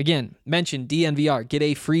 Again, mention DNVR. Get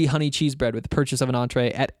a free honey cheese bread with the purchase of an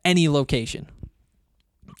entree at any location.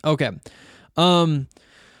 Okay.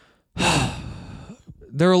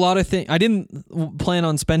 There are a lot of things. I didn't plan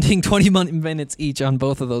on spending 20 minutes each on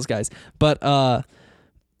both of those guys, but I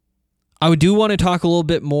do want to talk a little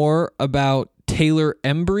bit more about Taylor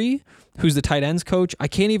Embry, who's the tight ends coach. I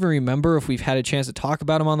can't even remember if we've had a chance to talk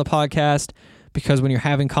about him on the podcast because when you're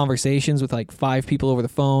having conversations with like 5 people over the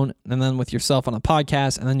phone and then with yourself on a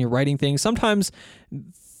podcast and then you're writing things, sometimes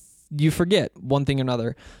you forget one thing or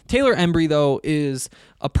another. Taylor Embry, though, is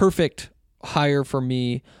a perfect hire for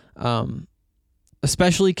me,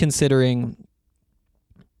 especially considering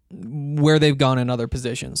where they've gone in other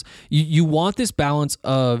positions. You want this balance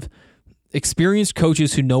of experienced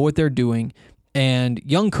coaches who know what they're doing and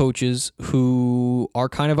young coaches who are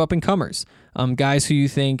kind of up-and-comers, guys who you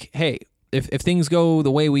think, hey, if things go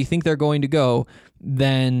the way we think they're going to go,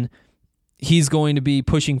 then he's going to be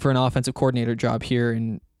pushing for an offensive coordinator job here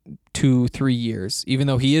in 2-3 years, even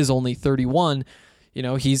though he is only 31.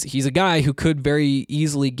 He's a guy who could very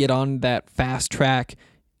easily get on that fast track,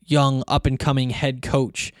 young, up-and-coming head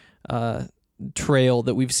coach trail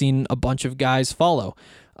that we've seen a bunch of guys follow.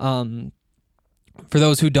 For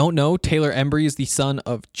those who don't know, Taylor Embry is the son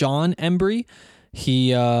of John Embry.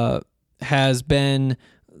 He has been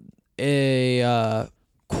a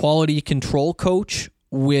quality control coach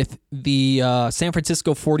with the San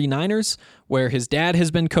Francisco 49ers, where his dad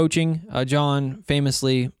has been coaching. John,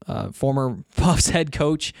 famously, former Buffs head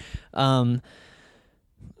coach.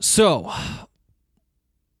 So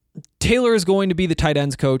Taylor is going to be the tight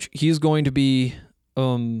ends coach. He's going to be,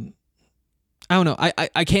 I don't know.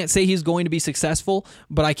 I can't say he's going to be successful,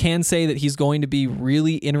 but I can say that he's going to be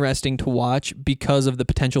really interesting to watch because of the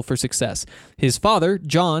potential for success. His father,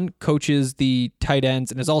 John, coaches the tight ends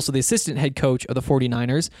and is also the assistant head coach of the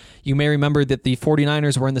 49ers. You may remember that the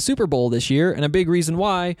 49ers were in the Super Bowl this year, and a big reason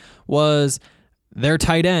why was their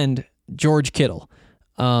tight end, George Kittle.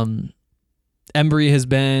 Embry has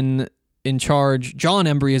been in charge. John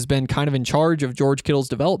Embry has been kind of in charge of George Kittle's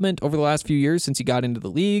development over the last few years since he got into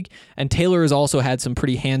the league, and Taylor has also had some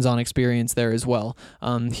pretty hands-on experience there as well.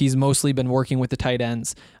 He's mostly been working with the tight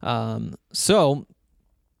ends. So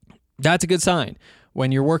that's a good sign.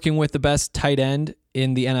 When you're working with the best tight end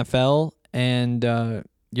in the NFL and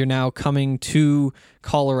you're now coming to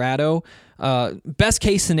Colorado, best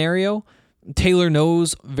case scenario, Taylor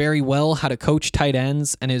knows very well how to coach tight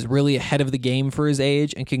ends and is really ahead of the game for his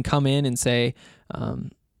age and can come in and say,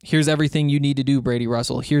 here's everything you need to do, Brady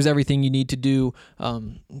Russell. Here's everything you need to do,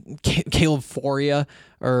 Caleb Foria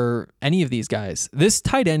or any of these guys. This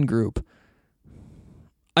tight end group,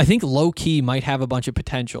 I think low-key might have a bunch of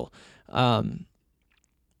potential. And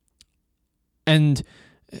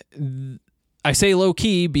I say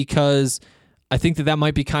low-key because I think that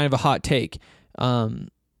might be kind of a hot take.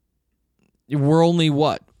 We're only,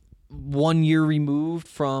 1 year removed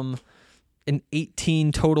from an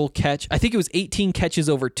 18 total catch. I think it was 18 catches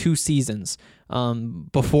over 2 seasons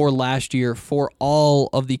before last year for all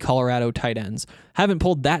of the Colorado tight ends. Haven't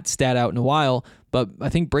pulled that stat out in a while, but I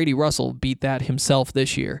think Brady Russell beat that himself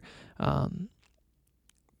this year.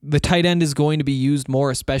 The tight end is going to be used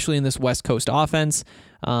more, especially in this West Coast offense.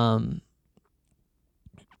 And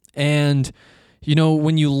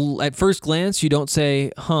when you, at first glance, you don't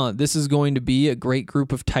say, this is going to be a great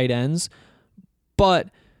group of tight ends. But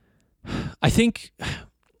I think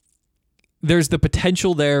there's the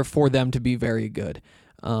potential there for them to be very good.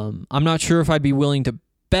 I'm not sure if I'd be willing to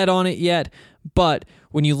bet on it yet. But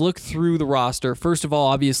when you look through the roster, first of all,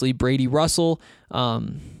 obviously Brady Russell,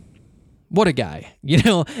 what a guy.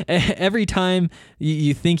 Every time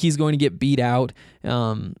you think he's going to get beat out,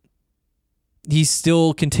 he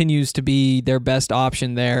still continues to be their best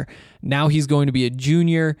option there. Now he's going to be a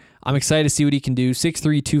junior. I'm excited to see what he can do.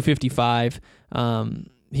 6'3", 255.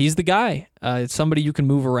 He's the guy. It's somebody you can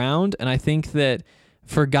move around, and I think that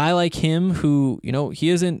for a guy like him who, he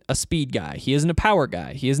isn't a speed guy, he isn't a power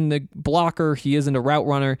guy, he isn't a blocker, he isn't a route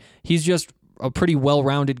runner, he's just a pretty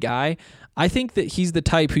well-rounded guy. I think that he's the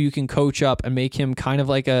type who you can coach up and make him kind of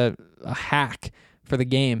like a hack for the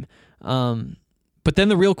game. But then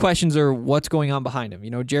the real questions are what's going on behind him.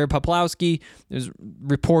 Jared Poplowski, it was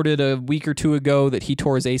reported a week or two ago that he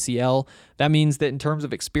tore his ACL. That means that in terms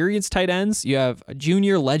of experienced tight ends, you have a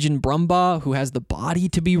junior Legend Brumbaugh who has the body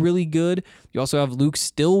to be really good. You also have Luke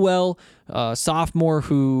Stillwell, sophomore,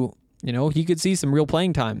 who, he could see some real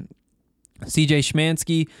playing time. CJ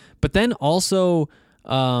Schmansky, but then also,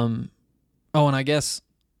 and I guess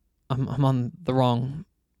I'm on the wrong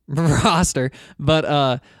roster,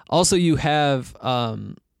 but also you have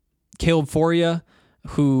Caleb Foria,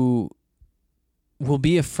 who will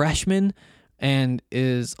be a freshman and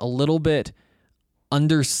is a little bit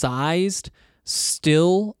undersized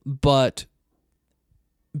still, but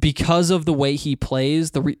because of the way he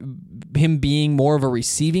plays, him being more of a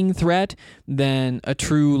receiving threat than a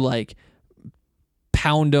true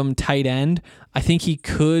pound-em tight end, I think he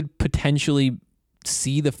could potentially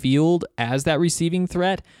see the field as that receiving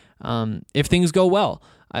threat if things go well.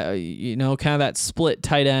 Kind of that split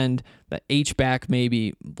tight end, that H-back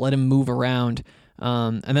maybe, let him move around.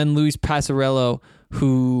 And then Luis Passarello,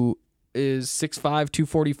 who is 6'5",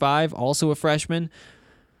 245, also a freshman.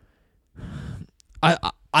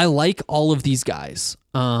 I like all of these guys.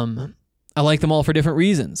 I like them all for different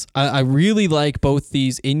reasons. I really like both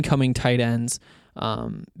these incoming tight ends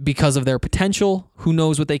because of their potential. Who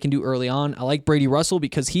knows what they can do early on. I like Brady Russell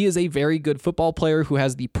because he is a very good football player who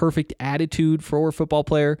has the perfect attitude for a football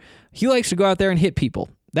player. He likes to go out there and hit people.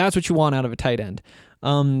 That's what you want out of a tight end.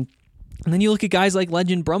 And then you look at guys like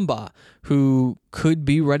Legend Brumbaugh, who could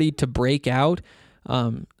be ready to break out.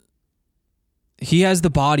 He has the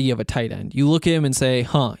body of a tight end. You look at him and say,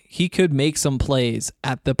 he could make some plays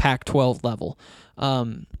at the Pac-12 level.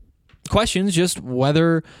 Questions just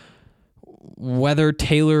whether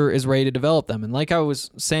Taylor is ready to develop them. And like I was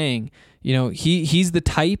saying, he's the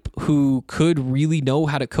type who could really know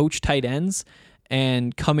how to coach tight ends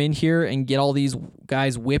and come in here and get all these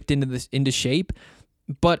guys whipped into shape.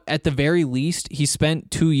 But at the very least, he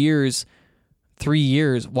spent 3 years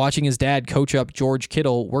watching his dad coach up George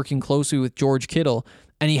Kittle, working closely with George Kittle,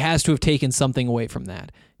 and he has to have taken something away from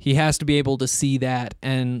that. He has to be able to see that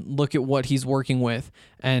and look at what he's working with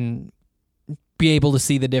and be able to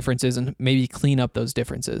see the differences and maybe clean up those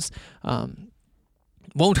differences.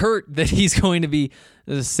 Won't hurt that he's going to be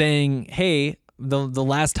saying, hey, the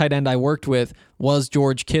last tight end I worked with was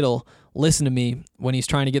George Kittle. Listen to me, when he's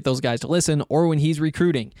trying to get those guys to listen, or when he's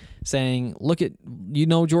recruiting, saying, look at,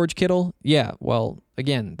 George Kittle? Yeah, well,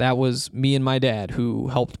 again, that was me and my dad who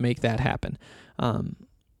helped make that happen.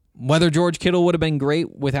 Whether George Kittle would have been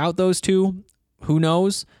great without those two, who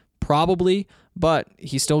knows? Probably, but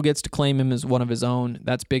he still gets to claim him as one of his own.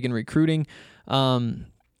 That's big in recruiting.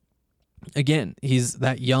 Again, he's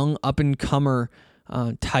that young up-and-comer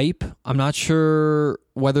type. I'm not sure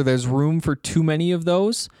whether there's room for too many of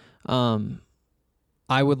those.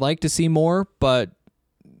 I would like to see more, but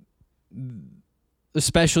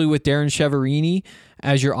especially with Darren Chiaverini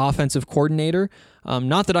as your offensive coordinator,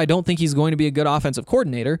 not that I don't think he's going to be a good offensive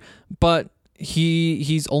coordinator, but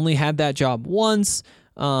he's only had that job once.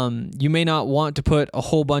 You may not want to put a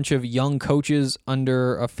whole bunch of young coaches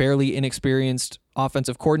under a fairly inexperienced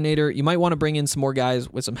offensive coordinator. You might want to bring in some more guys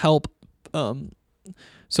with some help.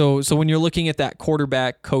 So when you're looking at that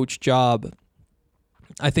quarterback coach job,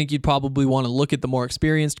 I think you'd probably want to look at the more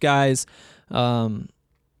experienced guys.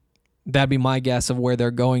 That'd be my guess of where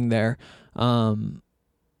they're going there. Although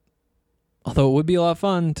it would be a lot of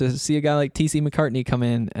fun to see a guy like T.C. McCartney come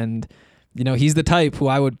in, and he's the type who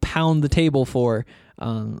I would pound the table for.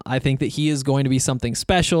 I think that he is going to be something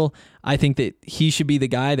special. I think that he should be the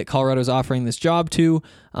guy that Colorado's offering this job to.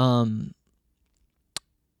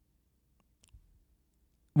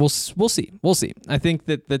 We'll see. I think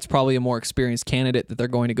that that's probably a more experienced candidate that they're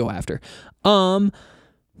going to go after.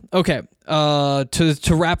 Okay. To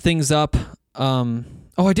wrap things up. I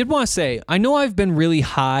did want to say, I know I've been really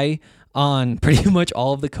high on pretty much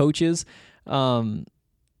all of the coaches, going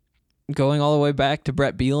all the way back to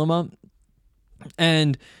Brett Bielema.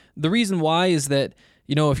 And the reason why is that,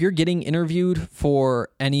 if you're getting interviewed for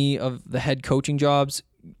any of the head coaching jobs,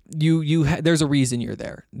 there's a reason you're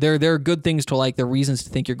there. There are good things to like. There are reasons to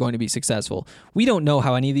think you're going to be successful. We don't know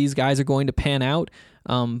how any of these guys are going to pan out,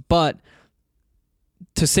 but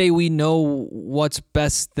to say we know what's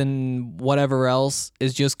best than whatever else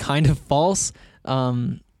is just kind of false,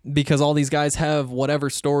 because all these guys have whatever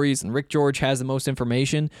stories, and Rick George has the most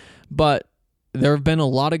information. But there have been a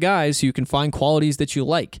lot of guys who you can find qualities that you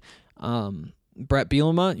like. Brett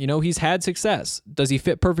Bielema, he's had success. Does he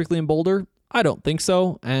fit perfectly in Boulder? I don't think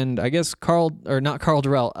so. And I guess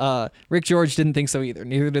Rick George didn't think so either.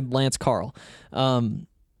 Neither did Lance Carl. And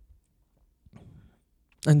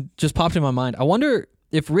just popped in my mind, I wonder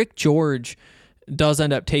if Rick George does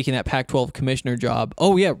end up taking that Pac-12 commissioner job.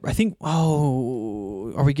 Oh, yeah,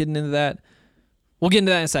 are we getting into that? We'll get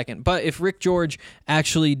into that in a second. But if Rick George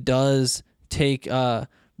actually does take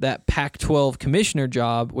that Pac-12 commissioner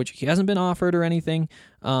job, which he hasn't been offered or anything,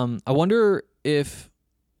 I wonder if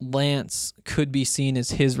Lance could be seen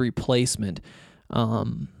as his replacement. I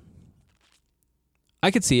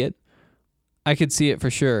could see it.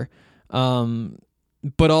 For sure.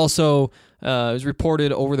 But also, it was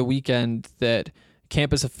reported over the weekend that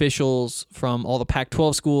campus officials from all the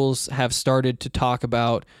Pac-12 schools have started to talk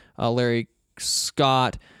about Larry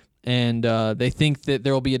Scott, and they think that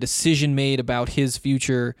there will be a decision made about his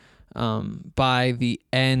future by the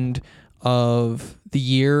end of the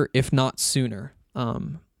year, if not sooner,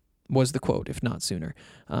 was the quote, if not sooner.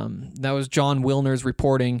 That was John Wilner's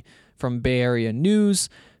reporting from Bay Area News.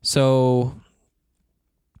 So,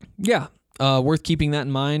 yeah. Worth keeping that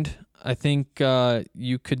in mind. I think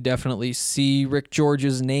you could definitely see Rick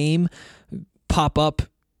George's name pop up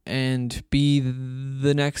and be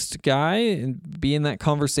the next guy and be in that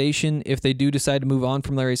conversation if they do decide to move on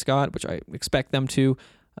from Larry Scott, which I expect them to.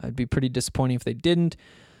 It'd be pretty disappointing if they didn't.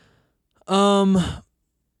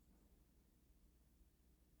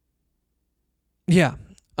 Yeah.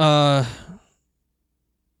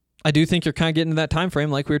 I do think you're kind of getting to that time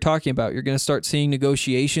frame like we were talking about. You're going to start seeing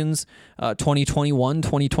negotiations 2021,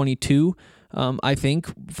 2022, I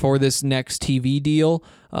think, for this next TV deal,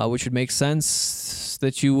 which would make sense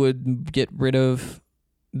that you would get rid of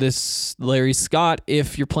this Larry Scott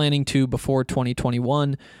if you're planning to before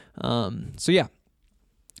 2021. So, yeah,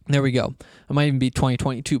 there we go. It might even be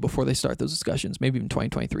 2022 before they start those discussions, maybe even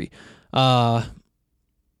 2023.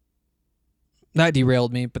 That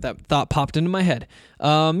derailed me, but that thought popped into my head.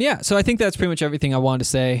 So I think that's pretty much everything I wanted to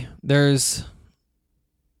say. There's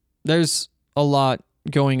a lot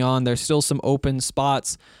going on. There's still some open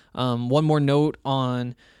spots. One more note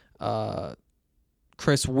on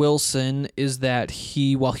Chris Wilson is that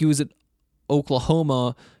while he was at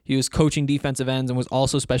Oklahoma, he was coaching defensive ends and was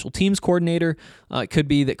also special teams coordinator. It could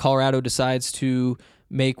be that Colorado decides to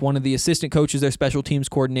make one of the assistant coaches their special teams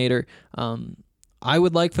coordinator. I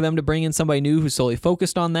would like for them to bring in somebody new who's solely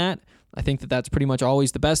focused on that. I think that that's pretty much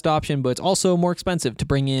always the best option, but it's also more expensive to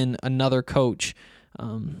bring in another coach.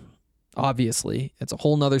 Obviously, it's a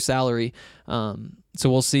whole nother salary. So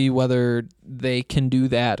we'll see whether they can do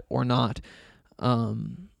that or not.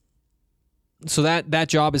 So that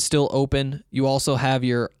job is still open. You also have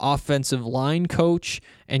your offensive line coach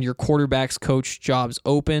and your quarterbacks coach jobs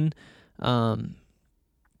open.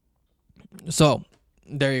 So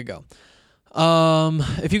there you go.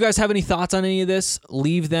 If you guys have any thoughts on any of this,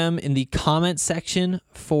 leave them in the comment section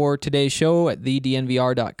for today's show at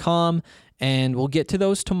thednvr.com, and we'll get to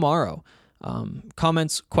those tomorrow.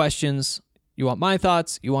 Comments, questions, you want my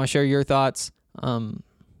thoughts, you want to share your thoughts,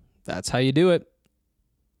 that's how you do it.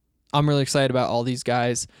 I'm really excited about all these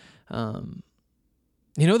guys.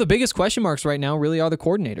 The biggest question marks right now really are the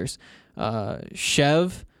coordinators.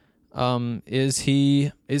 Chev, is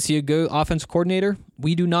he a good offensive coordinator?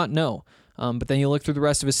 We do not know. But then you look through the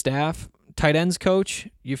rest of his staff. Tight ends coach,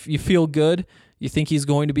 you feel good. You think he's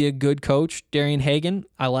going to be a good coach. Darian Hagan,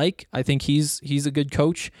 I think he's a good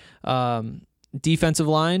coach. Defensive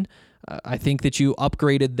line, I think that you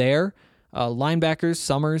upgraded there. Linebackers,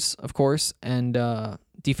 Summers, of course, and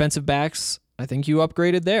defensive backs, I think you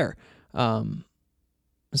upgraded there.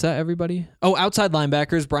 Is that everybody? Oh, outside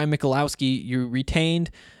linebackers, Brian Michalowski, you retained,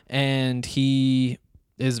 and he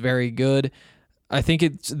is very good. I think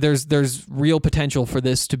there's real potential for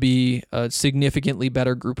this to be a significantly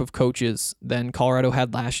better group of coaches than Colorado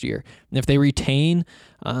had last year. And if they retain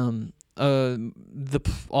all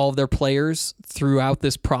of their players throughout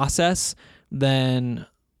this process, then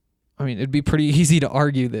it'd be pretty easy to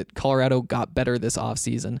argue that Colorado got better this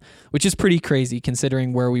offseason, which is pretty crazy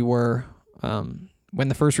considering where we were when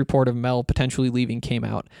the first report of Mel potentially leaving came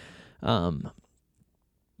out.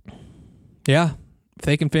 Yeah. if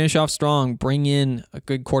they can finish off strong, bring in a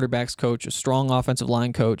good quarterbacks coach, a strong offensive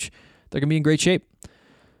line coach, they're going to be in great shape.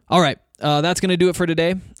 All right, that's going to do it for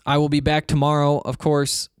today. I will be back tomorrow, of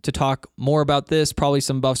course, to talk more about this, probably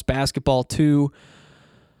some Buffs basketball too.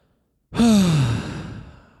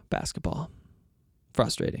 Basketball.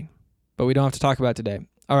 Frustrating. But we don't have to talk about it today.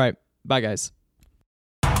 All right, bye guys.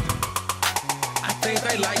 I think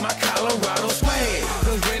they like my Colorado swag,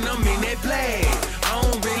 cause when I'm in that play, I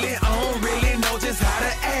don't really know just how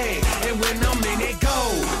to act. And when I'm in that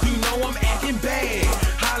goal, you know I'm acting bad.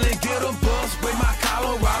 Holly get a bus with my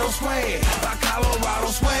Colorado swag, my Colorado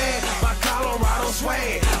swag, my Colorado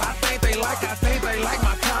swag. I think they like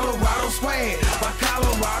my Colorado swag, my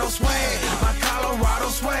Colorado swag, my Colorado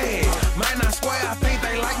swag. Man, I swear I think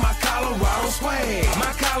they like my Colorado swag,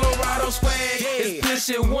 my Colorado swag is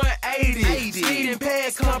pushing 180. Speeding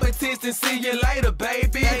past competition, see you later,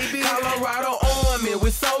 baby. Colorado Army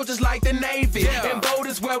with soldiers like the Navy, and boat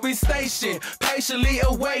is where we station, patiently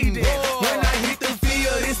awaiting. When I hit the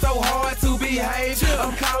field, it's so hard to behave.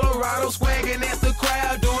 I'm Colorado swagging as the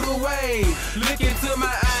crowd do the wave. Look into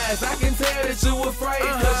my eyes, I can tell that you afraid,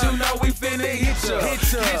 cause you know we finna hit ya.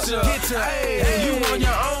 Hey, you on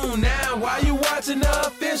your own now, why you watching the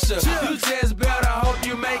official? You just better hope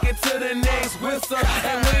you make it to the next whistle.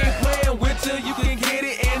 And we ain't playing with you, you can get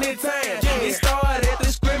it anytime. It started at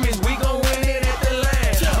the scrimmage, we gon' win it at the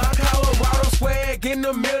line. My Colorado swag in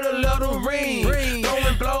the middle of the ring,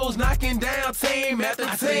 throwing blows, knocking down team after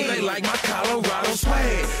team. I think they like my Colorado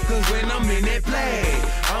swag, cause when I'm in that play,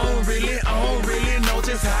 I don't really know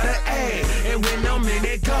just how to act. And when I'm in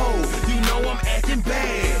that goal, you know I'm acting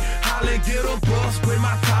bad. Holly get a bus with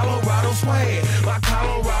my Colorado swag, my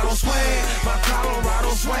Colorado swag, my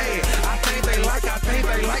Colorado swag. I think they like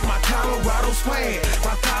my Colorado swag,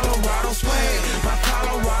 my Colorado swag, my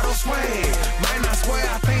Colorado swag. Man, I swear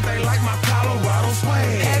I think they like my Colorado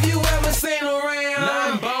swag. Have you ever seen around?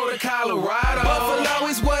 Nothing but Colorado. Buffalo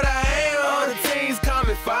is what I am. All the teams come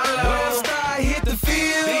and follow. When I start hit the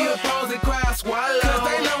field, the opposing crowd swallow, cause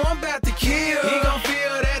they know I'm about to kill. He gon'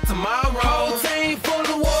 feel that tomorrow. Whole team full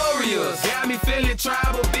of warriors, got me feeling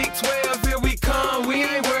tribal. Big 12, here we come. We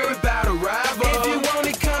ain't worried about a rival. If you want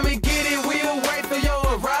it, come and get it. We'll wait for your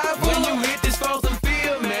arrival. When you hit this frozen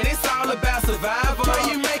field, man, it's all about survival.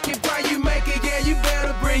 Pray you make it, yeah, you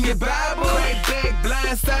better bring your Bible. Crack back,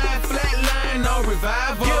 blind side, flat line, no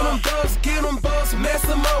revival. Get them bucks, mess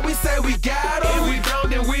them up, we say we got them. If we don't,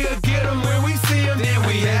 then we'll get them. When we see them, then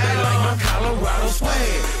we have them. They like my Colorado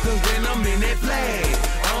swag, cause when I'm in that play,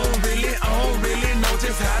 I don't really know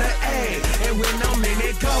just how to act. And when I'm in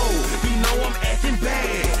that goal, you know I'm acting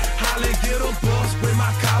bad. Holly get a bus with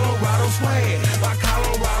my Colorado swag, my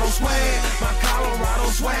Colorado swag, my Colorado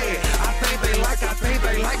swag. I think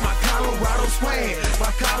they like my Colorado swag,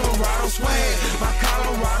 my Colorado swag, my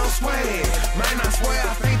Colorado swag. Man, I swear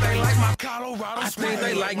I think they like my Colorado swag. I think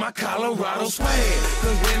they like my Colorado swag,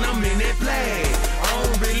 cause when I'm in that play, I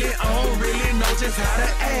don't really know just how to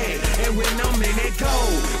act. And when I'm in that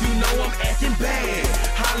goal, you know I'm acting bad.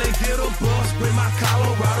 Holly get a bus with my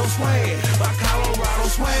Colorado swag, my Colorado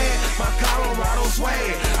swag, my Colorado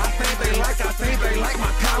swag. I think they like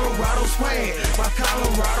my Colorado swag, my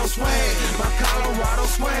Colorado swag, my Colorado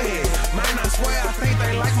swag. Man, I swear I think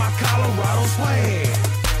they like my Colorado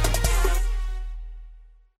swag.